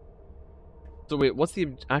 So wait, what's the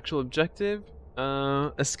actual objective?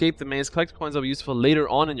 Escape the maze. Collect coins that will be useful later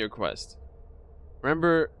on in your quest.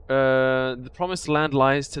 Remember, the promised land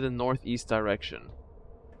lies to the northeast direction.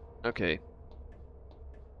 Okay.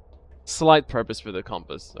 Slight purpose for the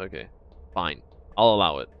compass. Okay. Fine. I'll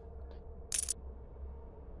allow it.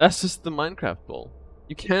 That's just the Minecraft pole.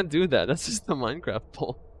 You can't do that. That's just the Minecraft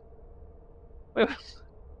pole. Wait,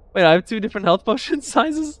 I have 2 different health potion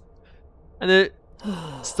sizes? And they're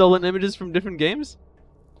stolen images from different games?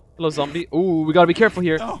 Hello, zombie. Ooh, we gotta be careful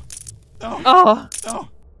here. No.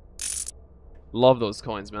 Love those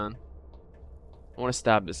coins, man. I want to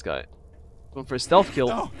stab this guy. Going for a stealth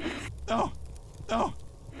kill. No.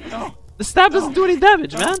 The stab doesn't do any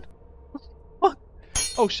damage, man. What?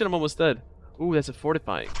 Oh shit, I'm almost dead. Ooh, that's a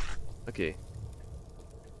fortifying. Okay.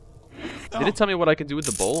 Did it tell me what I can do with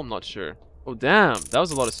the bowl? I'm not sure. Oh damn, that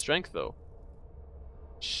was a lot of strength though.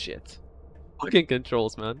 Shit. fucking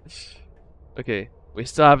controls, man. Okay, we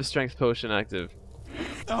still have a strength potion active.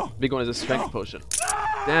 Big one is a strength potion.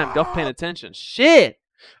 Damn, Guff paying attention. Shit!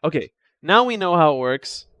 Okay, now we know how it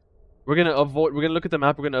works. We're gonna look at the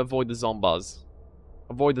map, we're gonna avoid the zombies.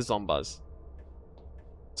 Avoid the zombies.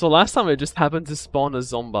 So last time it just happened to spawn a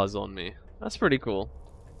zombies on me. That's pretty cool.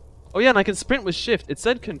 Oh yeah, and I can sprint with shift. It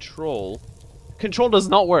said control. Control does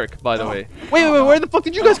not work, by the way. Wait, where the fuck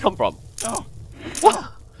did you guys come from? What?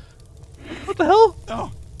 What the hell?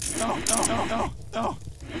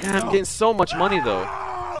 Damn, I'm getting so much money though.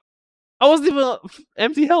 I wasn't even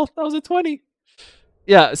empty health. I was at 20.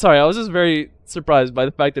 Yeah, sorry, I was just very surprised by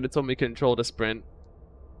the fact that it told me control to sprint.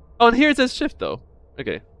 Oh, and here it says shift though.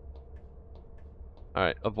 Okay.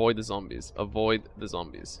 Alright, avoid the zombies. Avoid the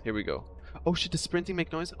zombies. Here we go. Oh shit, does sprinting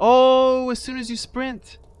make noise? Oh, as soon as you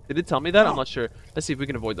sprint. Did it tell me that? I'm not sure. Let's see if we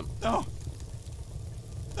can avoid them.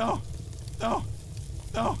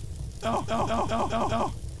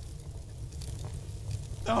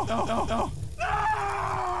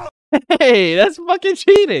 Hey, that's fucking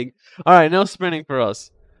cheating. Alright, no sprinting for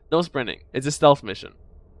us. No sprinting. It's a stealth mission.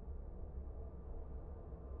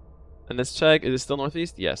 And let's check. Is it still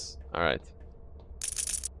northeast? Yes. Alright.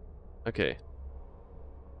 Okay.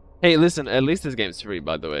 Hey, listen, at least this game's free,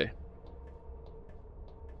 by the way.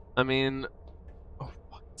 I mean... Oh,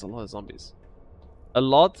 fuck, it's a lot of zombies. A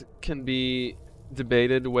lot can be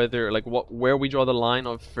debated whether, like, where we draw the line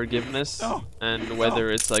of forgiveness and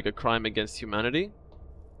whether it's, like, a crime against humanity.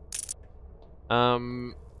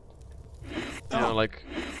 You know, like...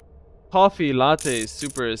 Coffee, latte,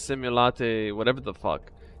 super, simulatte, whatever the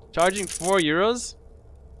fuck. Charging €4?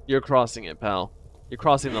 You're crossing it, pal. You're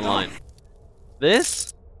crossing the line.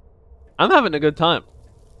 This? I'm having a good time.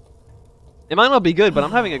 It might not be good, but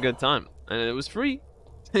I'm having a good time. And it was free.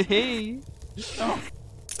 Hey.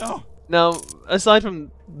 Now, aside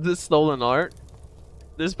from the stolen art,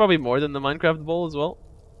 there's probably more than the Minecraft bowl as well.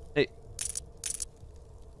 Hey.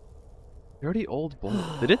 Dirty old bowl.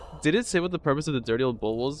 Did it say what the purpose of the dirty old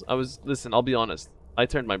bowl was? Listen, I'll be honest. I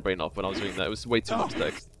turned my brain off when I was reading that. It was way too much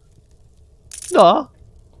text. No.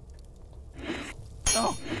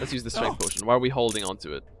 Let's use the strength potion. Why are we holding on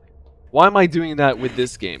to it? Why am I doing that with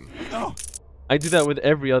this game? I do that with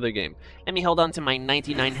every other game. Let me hold on to my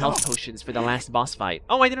 99 health potions for the last boss fight.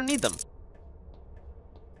 Oh, I didn't need them.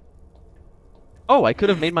 Oh, I could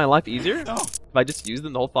have made my life easier if I just used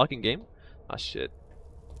them the whole fucking game. Ah, shit.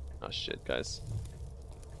 Oh shit, guys.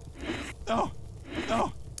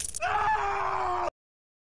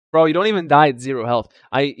 Bro, you don't even die at 0 health.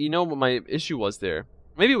 You know what my issue was there?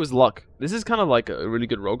 Maybe it was luck. This is kind of like a really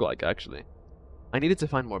good roguelike, actually. I needed to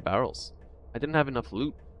find more barrels. I didn't have enough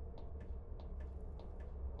loot.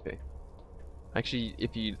 Okay. Actually,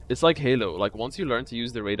 it's like Halo. Like, once you learn to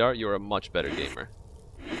use the radar, you're a much better gamer.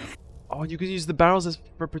 Oh, you can use the barrels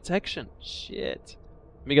for protection. Shit.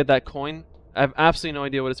 Let me get that coin. I have absolutely no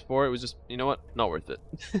idea what it's for. It was just, you know what? Not worth it.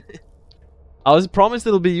 I was promised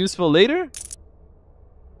it'll be useful later.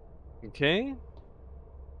 Okay.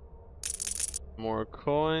 More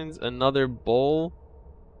coins. Another bowl.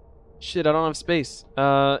 Shit, I don't have space.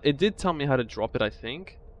 It did tell me how to drop it, I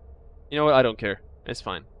think. You know what? I don't care. It's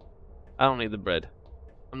fine. I don't need the bread.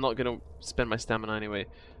 I'm not gonna spend my stamina anyway.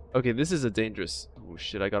 Okay, this is a dangerous... Oh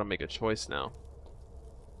shit, I gotta make a choice now.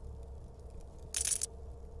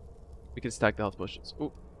 We can stack the health potions.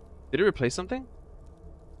 Oh, did it replace something?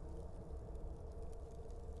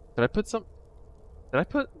 Did I put some...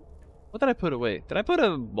 What did I put away? Did I put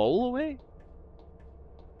a bowl away?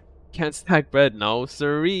 Can't stack bread. No,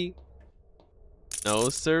 siree. No,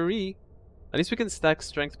 siree. At least we can stack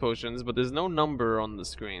strength potions, but there's no number on the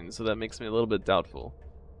screen, so that makes me a little bit doubtful.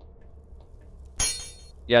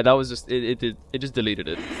 Yeah, that was just... It just deleted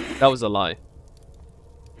it. That was a lie.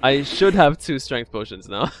 I should have 2 strength potions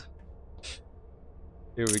now.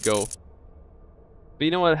 Here we go. But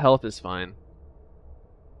you know what? Health is fine.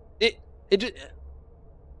 It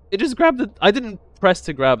just grabbed the... I didn't press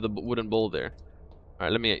to grab the wooden bowl there.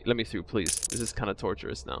 Alright, let me through, please. This is kind of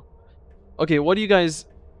torturous now. Okay, what do you guys...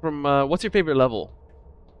 what's your favorite level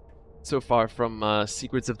so far from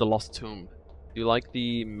Secrets of the Lost Tomb? Do you like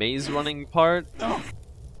the maze running part?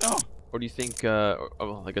 Or do you think...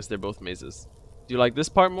 well, I guess they're both mazes. Do you like this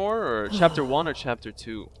part more, or Chapter 1 or Chapter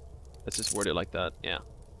 2? Let's just word it like that, yeah.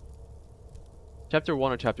 Chapter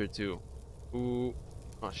 1 or Chapter 2? Ooh.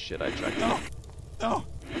 Oh shit, I tracked it.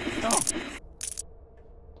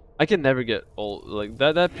 I can never get old. Like,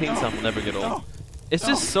 that paint sound will never get old. It's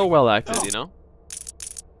just so well acted, you know?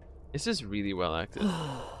 It's just really well acted.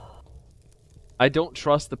 I don't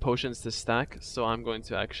trust the potions to stack, so I'm going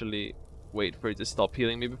to actually wait for it to stop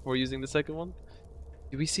healing me before using the second one.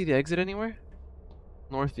 Do we see the exit anywhere?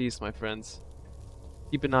 Northeast, my friends.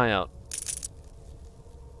 Keep an eye out.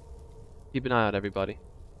 Keep an eye out, everybody.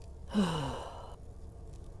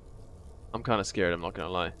 I'm kind of scared, I'm not gonna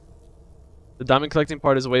lie. The diamond collecting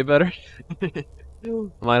part is way better. I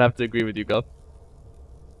might have to agree with you, Gup.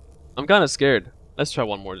 I'm kind of scared. Let's try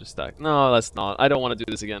one more to stack. No, let's not. I don't want to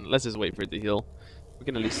do this again. Let's just wait for it to heal. We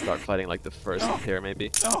can at least start fighting like the first pair,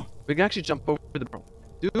 maybe. We can actually jump over the...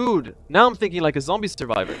 Dude, now I'm thinking like a zombie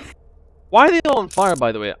survivor. Why are they all on fire,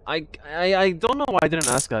 by the way? I don't know why I didn't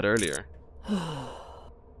ask that earlier.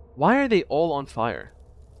 Why are they all on fire?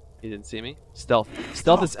 You didn't see me? Stealth.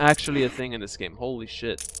 Stealth is actually a thing in this game. Holy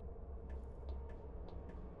shit.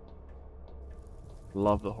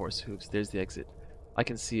 Love the horse hooves. There's the exit. I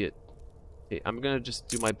can see it. Okay, I'm gonna just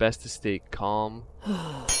do my best to stay calm.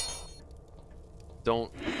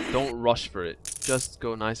 Don't rush for it. Just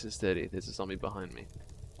go nice and steady. There's a zombie behind me.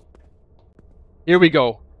 Here we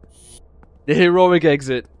go. The heroic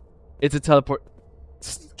exit. It's a teleport.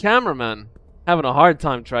 Cameraman having a hard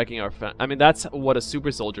time tracking our fan. I mean, that's what a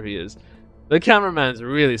super soldier he is. The cameraman's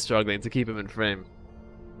really struggling to keep him in frame.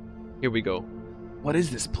 Here we go. What is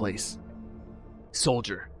this place?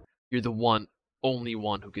 Soldier, you're the one, only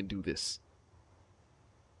one who can do this.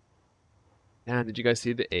 And did you guys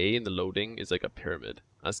see the A in the loading is like a pyramid?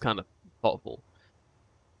 That's kind of thoughtful.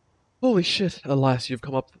 Holy shit, alas, you've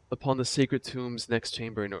come up upon the sacred tomb's next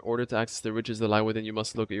chamber. In order to access the riches that lie within, you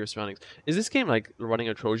must look at your surroundings. Is this game like running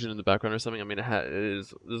a Trojan in the background or something? I mean, it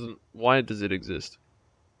is. Why does it exist?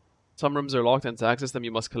 Some rooms are locked, and to access them,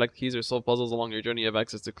 you must collect keys or solve puzzles along your journey. You have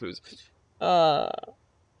access to clues.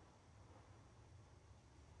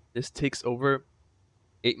 This takes over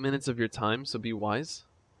 8 minutes of your time, so be wise.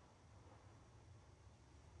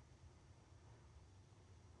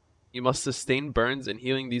 You must sustain burns, and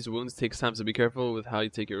healing these wounds takes time, so be careful with how you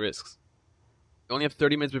take your risks. You only have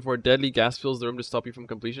 30 minutes before deadly gas fills the room to stop you from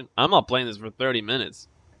completion. I'm not playing this for 30 minutes.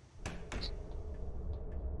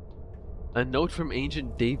 A note from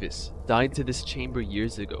Agent Davis. Died to this chamber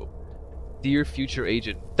years ago. Dear future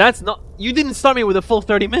agent. That's not... You didn't start me with a full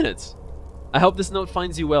 30 minutes. I hope this note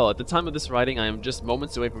finds you well. At the time of this writing, I am just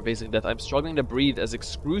moments away from facing death. I'm struggling to breathe as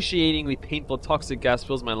excruciatingly painful toxic gas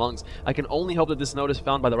fills my lungs. I can only hope that this note is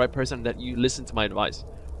found by the right person and that you listen to my advice.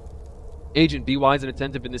 Agent, be wise and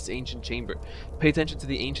attentive in this ancient chamber. Pay attention to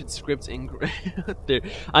the ancient scripts there.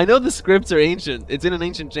 I know the scripts are ancient. It's in an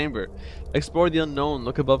ancient chamber. Explore the unknown.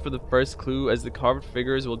 Look above for the first clue, as the carved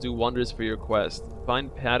figures will do wonders for your quest.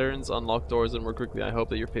 Find patterns, unlock doors, and work quickly. I hope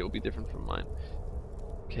that your fate will be different from mine.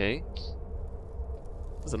 Okay.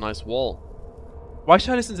 That's a nice wall. Why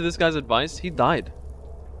should I listen to this guy's advice? He died.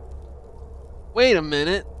 Wait a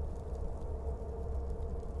minute.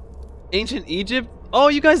 Ancient Egypt? Oh,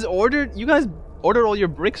 you guys ordered all your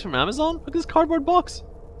bricks from Amazon? Look at this cardboard box.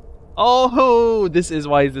 Oh, this is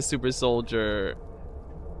why he's the super soldier.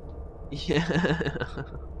 Yeah.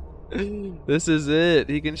 This is it.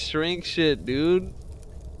 He can shrink shit, dude.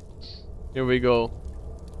 Here we go.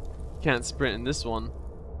 Can't sprint in this one.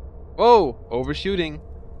 Whoa, overshooting.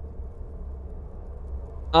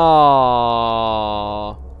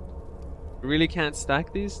 Aww. Really can't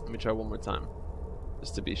stack these? Let me try one more time.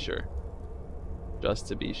 Just to be sure. Just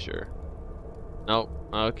to be sure. No.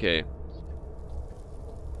 Okay.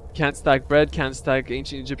 Can't stack bread, can't stack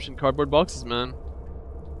ancient Egyptian cardboard boxes, man.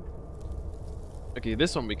 Okay,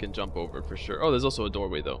 this one we can jump over for sure. Oh, there's also a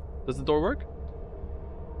doorway though. Does the door work?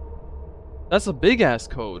 That's a big ass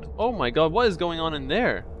code. Oh my god, what is going on in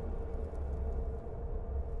there?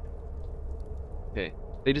 Okay.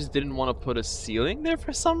 They just didn't want to put a ceiling there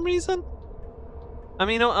for some reason? I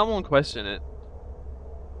mean, I won't question it.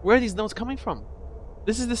 Where are these notes coming from?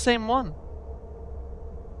 This is the same one.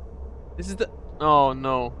 This is the... Oh,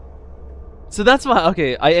 no. So that's why...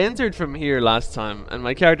 Okay, I entered from here last time, and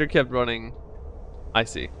my character kept running. I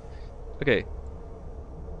see. Okay.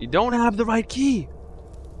 You don't have the right key.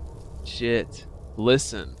 Shit.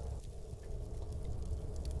 Listen.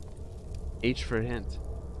 H for hint.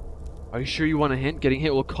 Are you sure you want a hint? Getting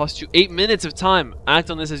hit will cost you 8 minutes of time.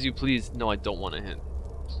 Act on this as you please. No, I don't want a hint.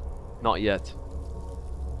 Not yet.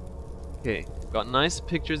 Okay. Got nice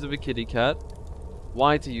pictures of a kitty cat.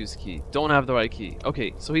 Why to use key? Don't have the right key.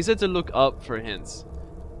 Okay, so he said to look up for hints.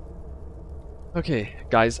 Okay,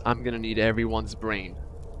 guys, I'm gonna need everyone's brain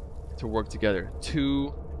to work together.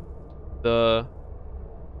 To the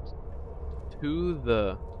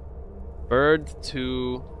bird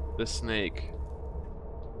to the snake.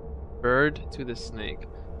 Bird to the snake.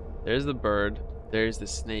 There's the bird. There's the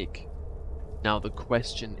snake. Now the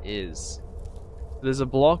question is, there's a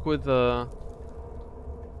block with a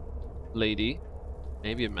lady,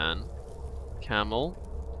 maybe a man, camel,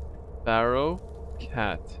 barrow,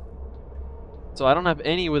 cat. So I don't have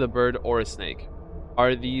any with a bird or a snake.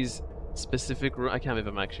 Are these specific I can't believe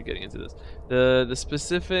I'm actually getting into this. The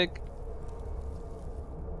specific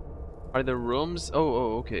are the rooms?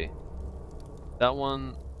 Oh, okay. That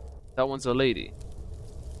one's a lady.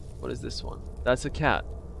 What is this one? That's a cat.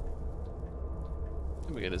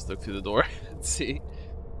 Let me just look through the door and see.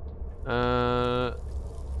 Pharaoh.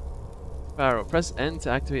 Press N to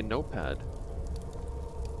activate notepad.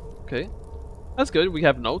 Okay. That's good. We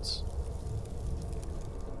have notes.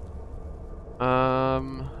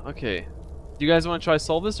 Okay. Do you guys want to try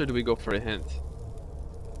solve this or do we go for a hint?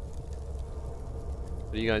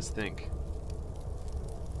 What do you guys think?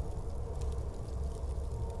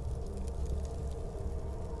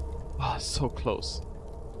 Oh, so close.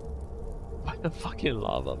 Why the fucking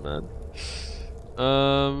lava, man?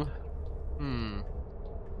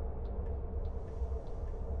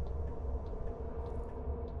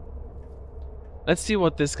 Let's see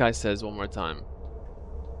what this guy says one more time.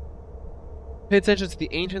 Pay attention to the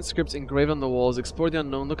ancient scripts engraved on the walls. Explore the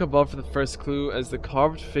unknown. Look above for the first clue, as the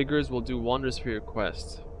carved figures will do wonders for your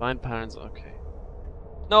quest. Find patterns. Okay.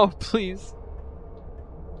 No, please.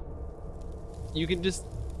 You can just...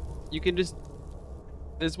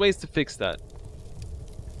 There's ways to fix that.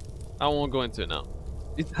 I won't go into it now.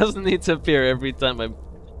 It doesn't need to appear every time I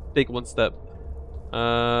take one step.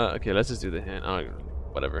 Okay, let's just do the hint. Oh,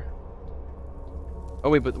 whatever. Oh,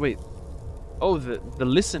 wait. Oh, the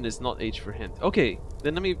listen is not H for hint. Okay,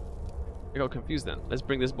 then let me... I got confused then. Let's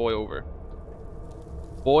bring this boy over.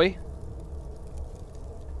 Boy?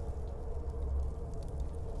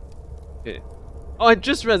 Okay. Oh, I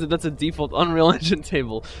just read that that's a default Unreal Engine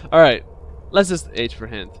table. Alright, let's just H for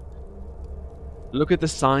hint. Look at the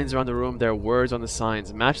signs around the room. There are words on the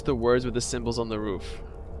signs. Match the words with the symbols on the roof.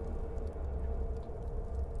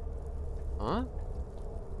 Huh?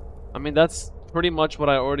 I mean, that's pretty much what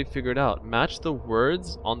I already figured out. Match the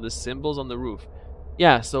words on the symbols on the roof.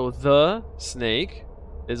 Yeah, so the snake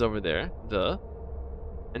is over there. The.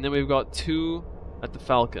 And then we've got 2 at the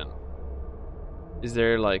falcon. Is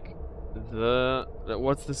there like the...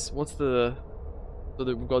 What's this? What's the... So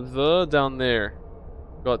we've got the down there.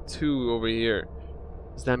 We've got 2 over here.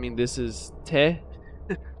 Does that mean this is te?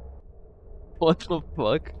 What the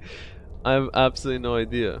fuck? I have absolutely no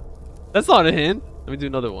idea. That's not a hint. Let me do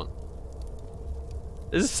another one.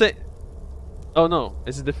 Is this say? Oh no,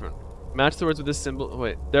 it's different. Match the words with this symbol. Oh,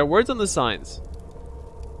 wait, there are words on the signs.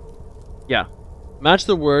 Yeah. Match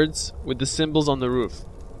the words with the symbols on the roof.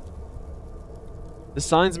 The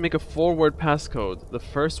signs make a 4-word passcode. The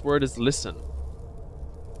first word is listen.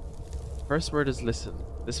 First word is listen.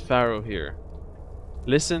 This Pharaoh here.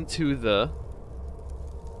 Listen to the...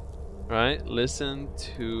 Right? Listen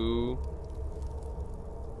to...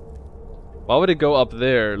 Why would it go up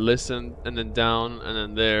there? Listen, and then down, and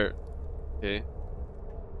then there. Okay.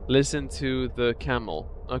 Listen to the camel.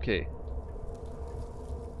 Okay.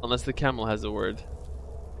 Unless the camel has a word.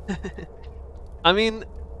 I mean,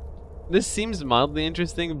 this seems mildly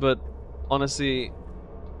interesting, but honestly,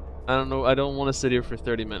 I don't know. I don't want to sit here for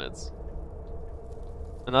 30 minutes.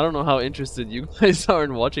 And I don't know how interested you guys are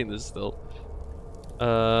in watching this still.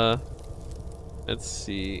 Let's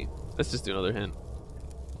see. Let's just do another hint.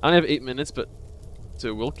 I only have 8 minutes, but so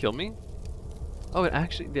it will kill me. Oh, they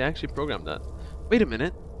actually programmed that. Wait a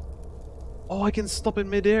minute. Oh, I can stop in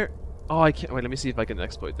midair. Oh, I can't. Wait, let me see if I can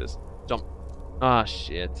exploit this. Jump. Ah,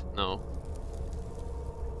 shit. No.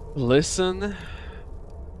 Listen.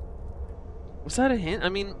 Was that a hint? I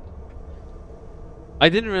mean, I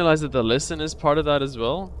didn't realize that the listen is part of that as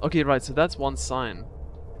well. Okay, right. So that's one sign.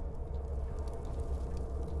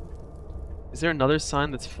 Is there another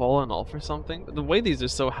sign that's fallen off or something? The way these are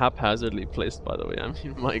so haphazardly placed, by the way. I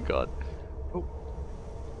mean, my god. Oh.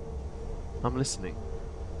 I'm listening.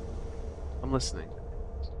 I'm listening.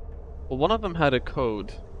 Well, one of them had a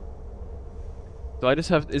code. Do I just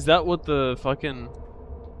have... Is that what the fucking...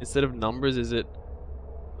 Instead of numbers, is it...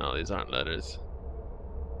 No, these aren't letters.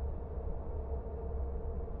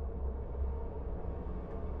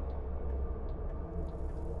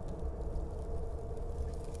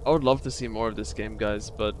 I would love to see more of this game, guys,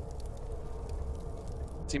 but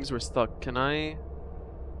it seems we're stuck. Can I...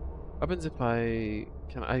 What happens if I...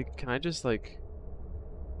 Can I just, like,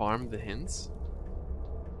 farm the hints?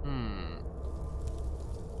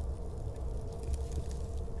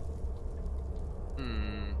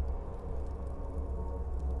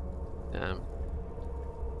 Damn.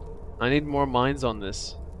 I need more minds on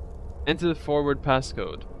this. Enter the forward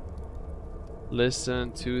passcode.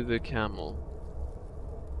 Listen to the camel.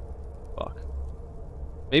 Fuck.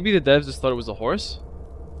 Maybe the devs just thought it was a horse?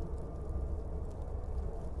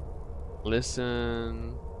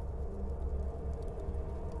 Listen.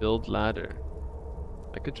 Build ladder.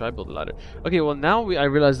 I could try build a ladder. Okay, well now I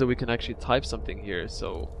realize that we can actually type something here,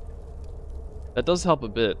 so that does help a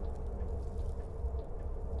bit.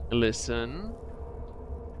 Listen.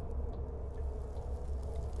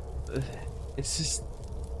 It's just...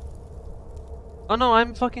 Oh no,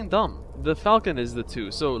 I'm fucking dumb. The falcon is the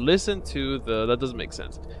 2, so listen to the... That doesn't make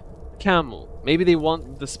sense. Camel. Maybe they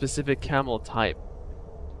want the specific camel type.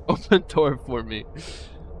 Open door for me.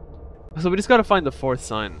 So we just gotta find the 4th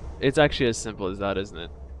sign. It's actually as simple as that, isn't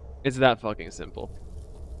it? It's that fucking simple.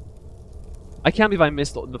 I can't believe I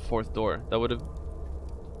missed the 4th door. That would have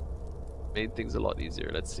made things a lot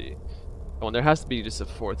easier. Let's see. Come on, there has to be just a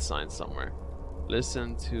 4th sign somewhere.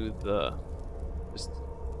 Listen to the... Just...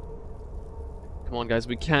 Come on, guys.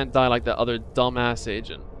 We can't die like that other dumbass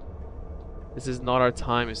agent. This is not our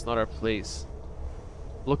time. It's not our place.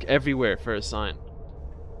 Look everywhere for a sign.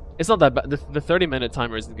 It's not that bad. The 30-minute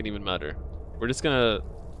timer isn't gonna even matter. We're just gonna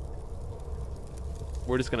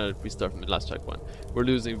restart from the last checkpoint. We're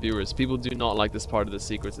losing viewers. People do not like this part of the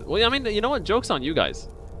secrets. Well, I mean, you know what? Joke's on you guys.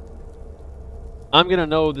 I'm gonna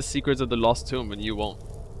know the secrets of the lost tomb and you won't.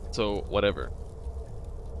 So, whatever.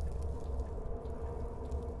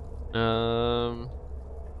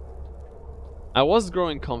 I was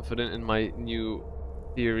growing confident in my new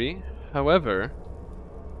theory. However,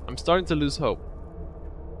 I'm starting to lose hope.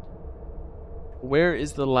 Where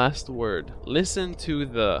is the last word? Listen to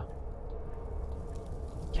the...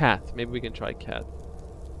 Cat. Maybe we can try cat.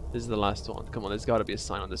 This is the last one. Come on, there's gotta be a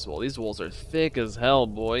sign on this wall. These walls are thick as hell,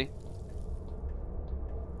 boy.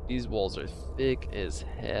 These walls are thick as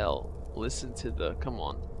hell. Listen to the... Come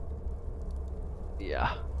on.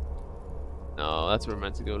 Yeah. No, that's where we're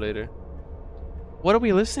meant to go later. What are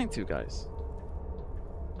we listening to, guys?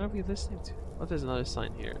 What are we listening to? Oh, there's another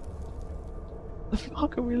sign here. What the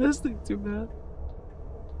fuck are we listening to, man?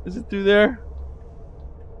 Is it through there?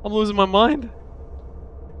 I'm losing my mind.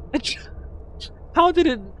 How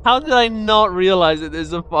did I not realize that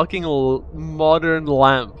there's a fucking modern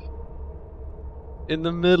lamp in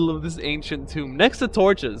the middle of this ancient tomb next to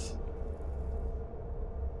torches?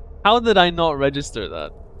 How did I not register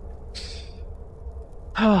that?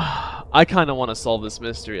 I kind of want to solve this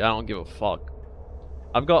mystery. I don't give a fuck.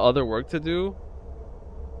 I've got other work to do.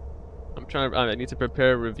 I need to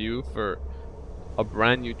prepare a review for a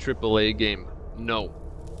brand new AAA game. No.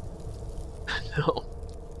 No.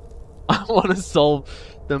 I want to solve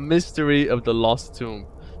the mystery of the lost tomb.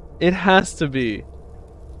 It has to be.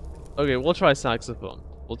 Okay, we'll try saxophone.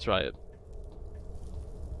 We'll try it.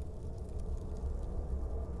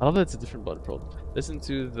 I love that it's a different button problem. Listen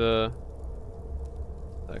to the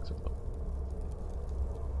saxophone.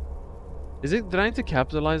 Is it? Did I need to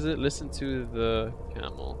capitalize it? Listen to the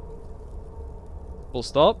camel. Full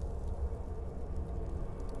stop?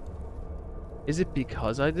 Is it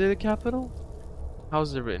because I did a capital?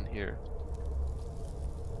 How's it written here?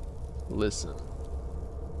 Listen.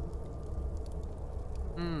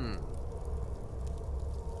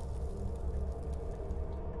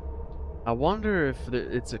 I wonder if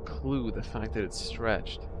it's a clue, the fact that it's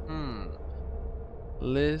stretched.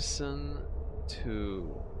 Listen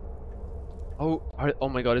to... Oh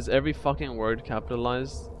my god, is every fucking word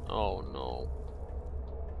capitalized? Oh no.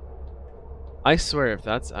 I swear if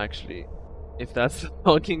that's the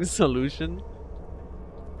fucking solution,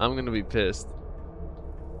 I'm gonna be pissed.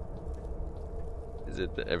 Is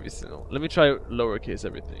it every single... Let me try lowercase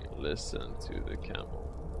everything. Listen to the camel.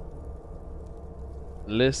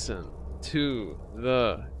 Listen to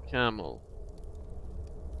the camel.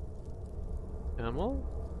 Camel?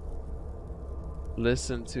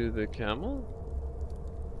 Listen to the camel?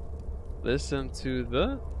 Listen to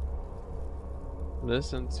the...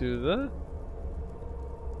 Listen to the...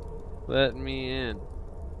 Let me in.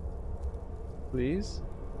 Please?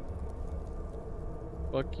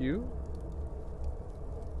 Fuck you.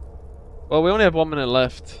 Well, we only have 1 minute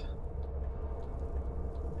left.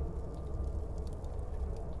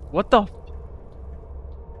 What the...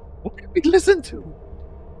 What can we listen to?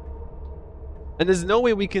 And there's no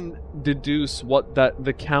way we can deduce what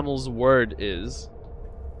the camel's word is.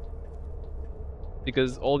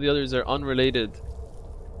 Because all the others are unrelated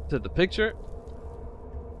to the picture.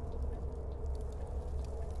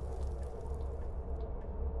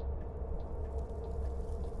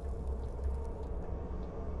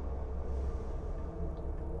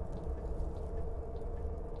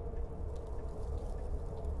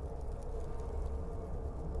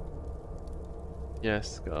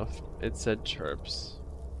 Yes, Scuff. It said chirps.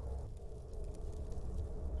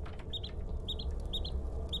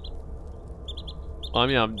 Well, I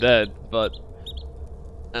mean, I'm dead, but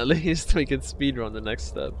At least we can speedrun the next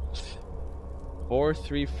step.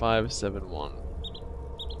 43571.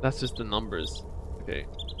 That's just the numbers. Okay.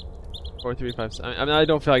 435. I mean, I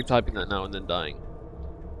don't feel like typing that now and then dying.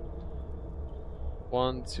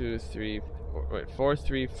 1, 2, 3, 4. Wait, 4,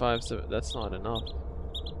 3, 5, 7. That's not enough.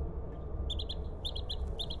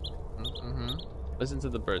 Listen to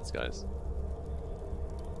the birds, guys.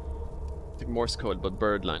 It's like Morse code, but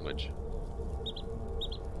bird language.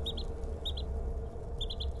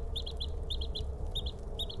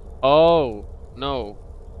 Oh, no.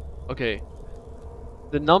 Okay.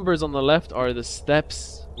 The numbers on the left are the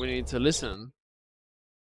steps we need to listen.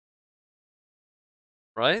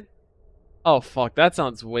 Right? Oh, fuck. That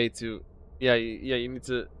sounds way too... Yeah, you need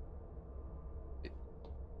to...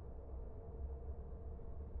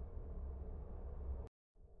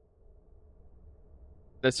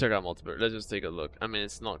 Let's check out multiplayer. Let's just take a look. I mean,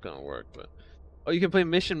 it's not gonna work, but... Oh, you can play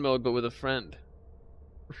mission mode, but with a friend.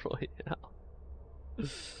 Royale.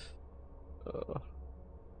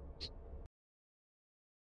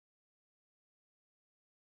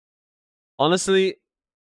 Honestly,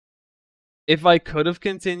 if I could have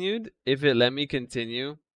continued, if it let me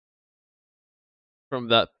continue from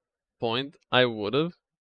that point, I would have.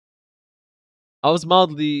 I was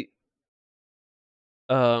mildly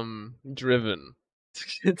driven to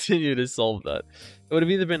continue to solve that. It would have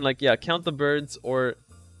either been like, yeah, count the birds or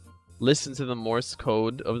listen to the Morse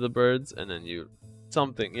code of the birds and then you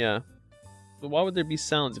something, yeah. But why would there be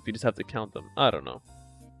sounds if you just have to count them? I don't know.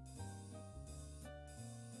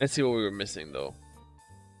 Let's see what we were missing though.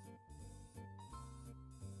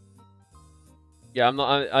 Yeah,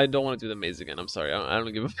 I don't want to do the maze again. I'm sorry. I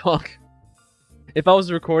don't give a fuck. If I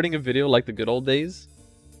was recording a video like the good old days,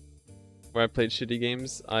 where I played shitty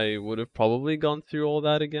games, I would have probably gone through all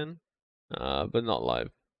that again. But not live.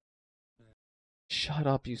 Shut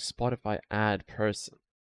up, you Spotify ad person.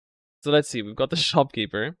 So let's see. We've got the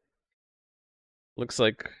shopkeeper. Looks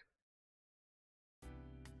like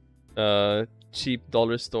cheap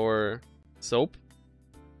dollar store soap.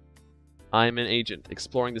 I'm an agent,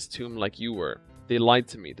 exploring this tomb like you were. They lied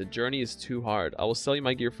to me. The journey is too hard. I will sell you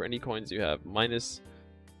my gear for any coins you have. Minus...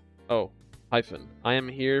 Oh. Hyphen. I am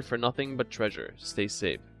here for nothing but treasure. Stay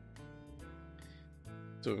safe.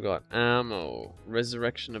 So we've got ammo.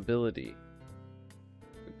 Resurrection ability.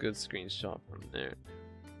 A good screenshot from there.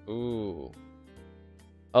 Ooh.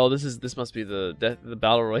 Oh, this must be the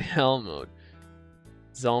Battle Royale mode.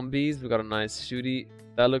 Zombies. We got a nice shooty.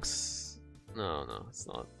 That looks... No, it's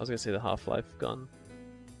not. I was gonna say the Half-Life gun.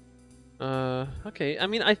 Okay. I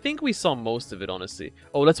mean, I think we saw most of it, honestly.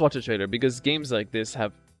 Oh, let's watch a trailer, because games like this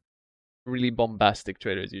have really bombastic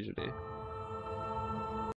trailers usually.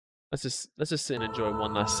 Let's just sit and enjoy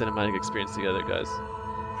one last cinematic experience together, guys.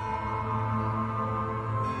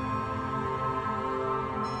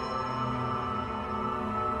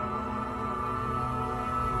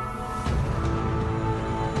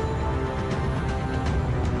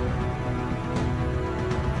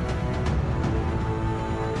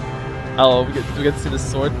 Oh, we get to see the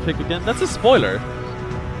sword pick again? That's a spoiler.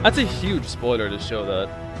 That's a huge spoiler to show that.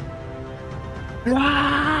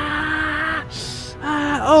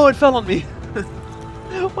 Oh, it fell on me.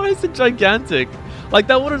 Why is it gigantic? Like,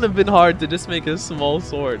 that wouldn't have been hard to just make a small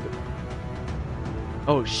sword.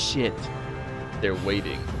 Oh, shit. They're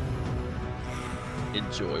waiting.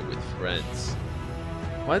 Enjoy with friends.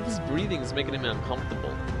 Why this breathing is making him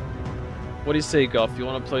uncomfortable? What do you say, Goff? You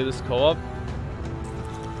want to play this co-op?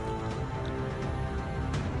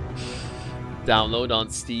 Download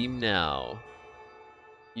on Steam now.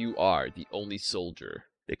 You are the only soldier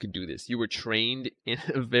that could do this. You were trained in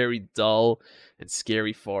a very dull and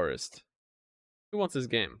scary forest. Who wants this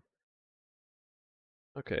game?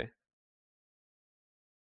 Okay.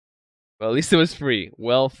 Well, at least it was free.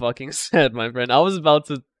 Well fucking said, my friend. I was about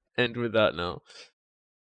to end with that now.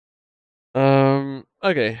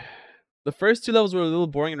 Okay. The first two levels were a little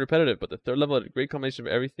boring and repetitive, but the third level had a great combination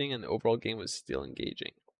of everything, and the overall game was still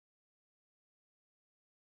engaging.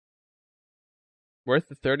 Worth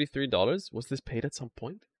the $33? Was this paid at some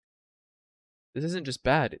point? This isn't just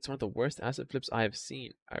bad, it's one of the worst asset flips I have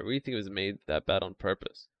seen. I really think it was made that bad on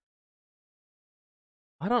purpose.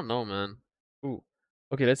 I don't know, man. Ooh.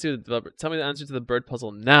 Okay, let's see the developer. Tell me the answer to the bird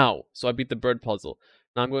puzzle now! So I beat the bird puzzle.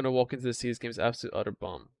 Now I'm going to walk into the sea. This game's absolute utter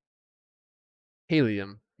bomb. Hey,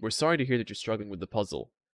 Liam. We're sorry to hear that you're struggling with the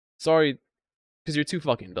puzzle. Sorry, because you're too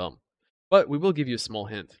fucking dumb. But we will give you a small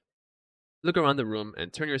hint. Look around the room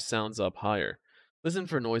and turn your sounds up higher. Listen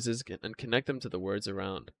for noises and connect them to the words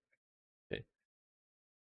around. Okay.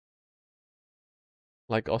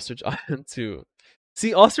 Like Ostrich Island 2.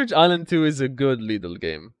 See, Ostrich Island 2 is a good little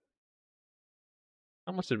game.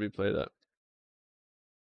 How much did we play that?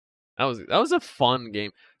 That was a fun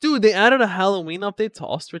game. Dude, they added a Halloween update to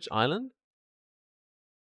Ostrich Island?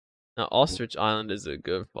 Now, Ostrich Island is a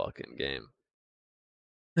good fucking game.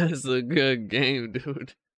 That's a good game,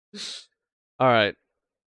 dude. Alright.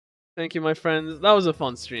 Thank you, my friends. That was a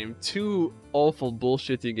fun stream. 2 awful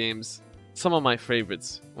bullshitty games. Some of my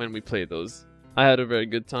favorites when we played those. I had a very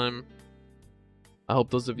good time. I hope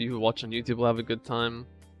those of you who watch on YouTube will have a good time.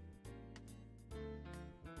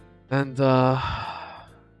 And, I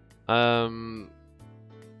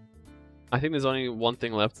think there's only one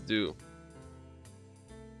thing left to do.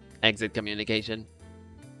 Exit communication.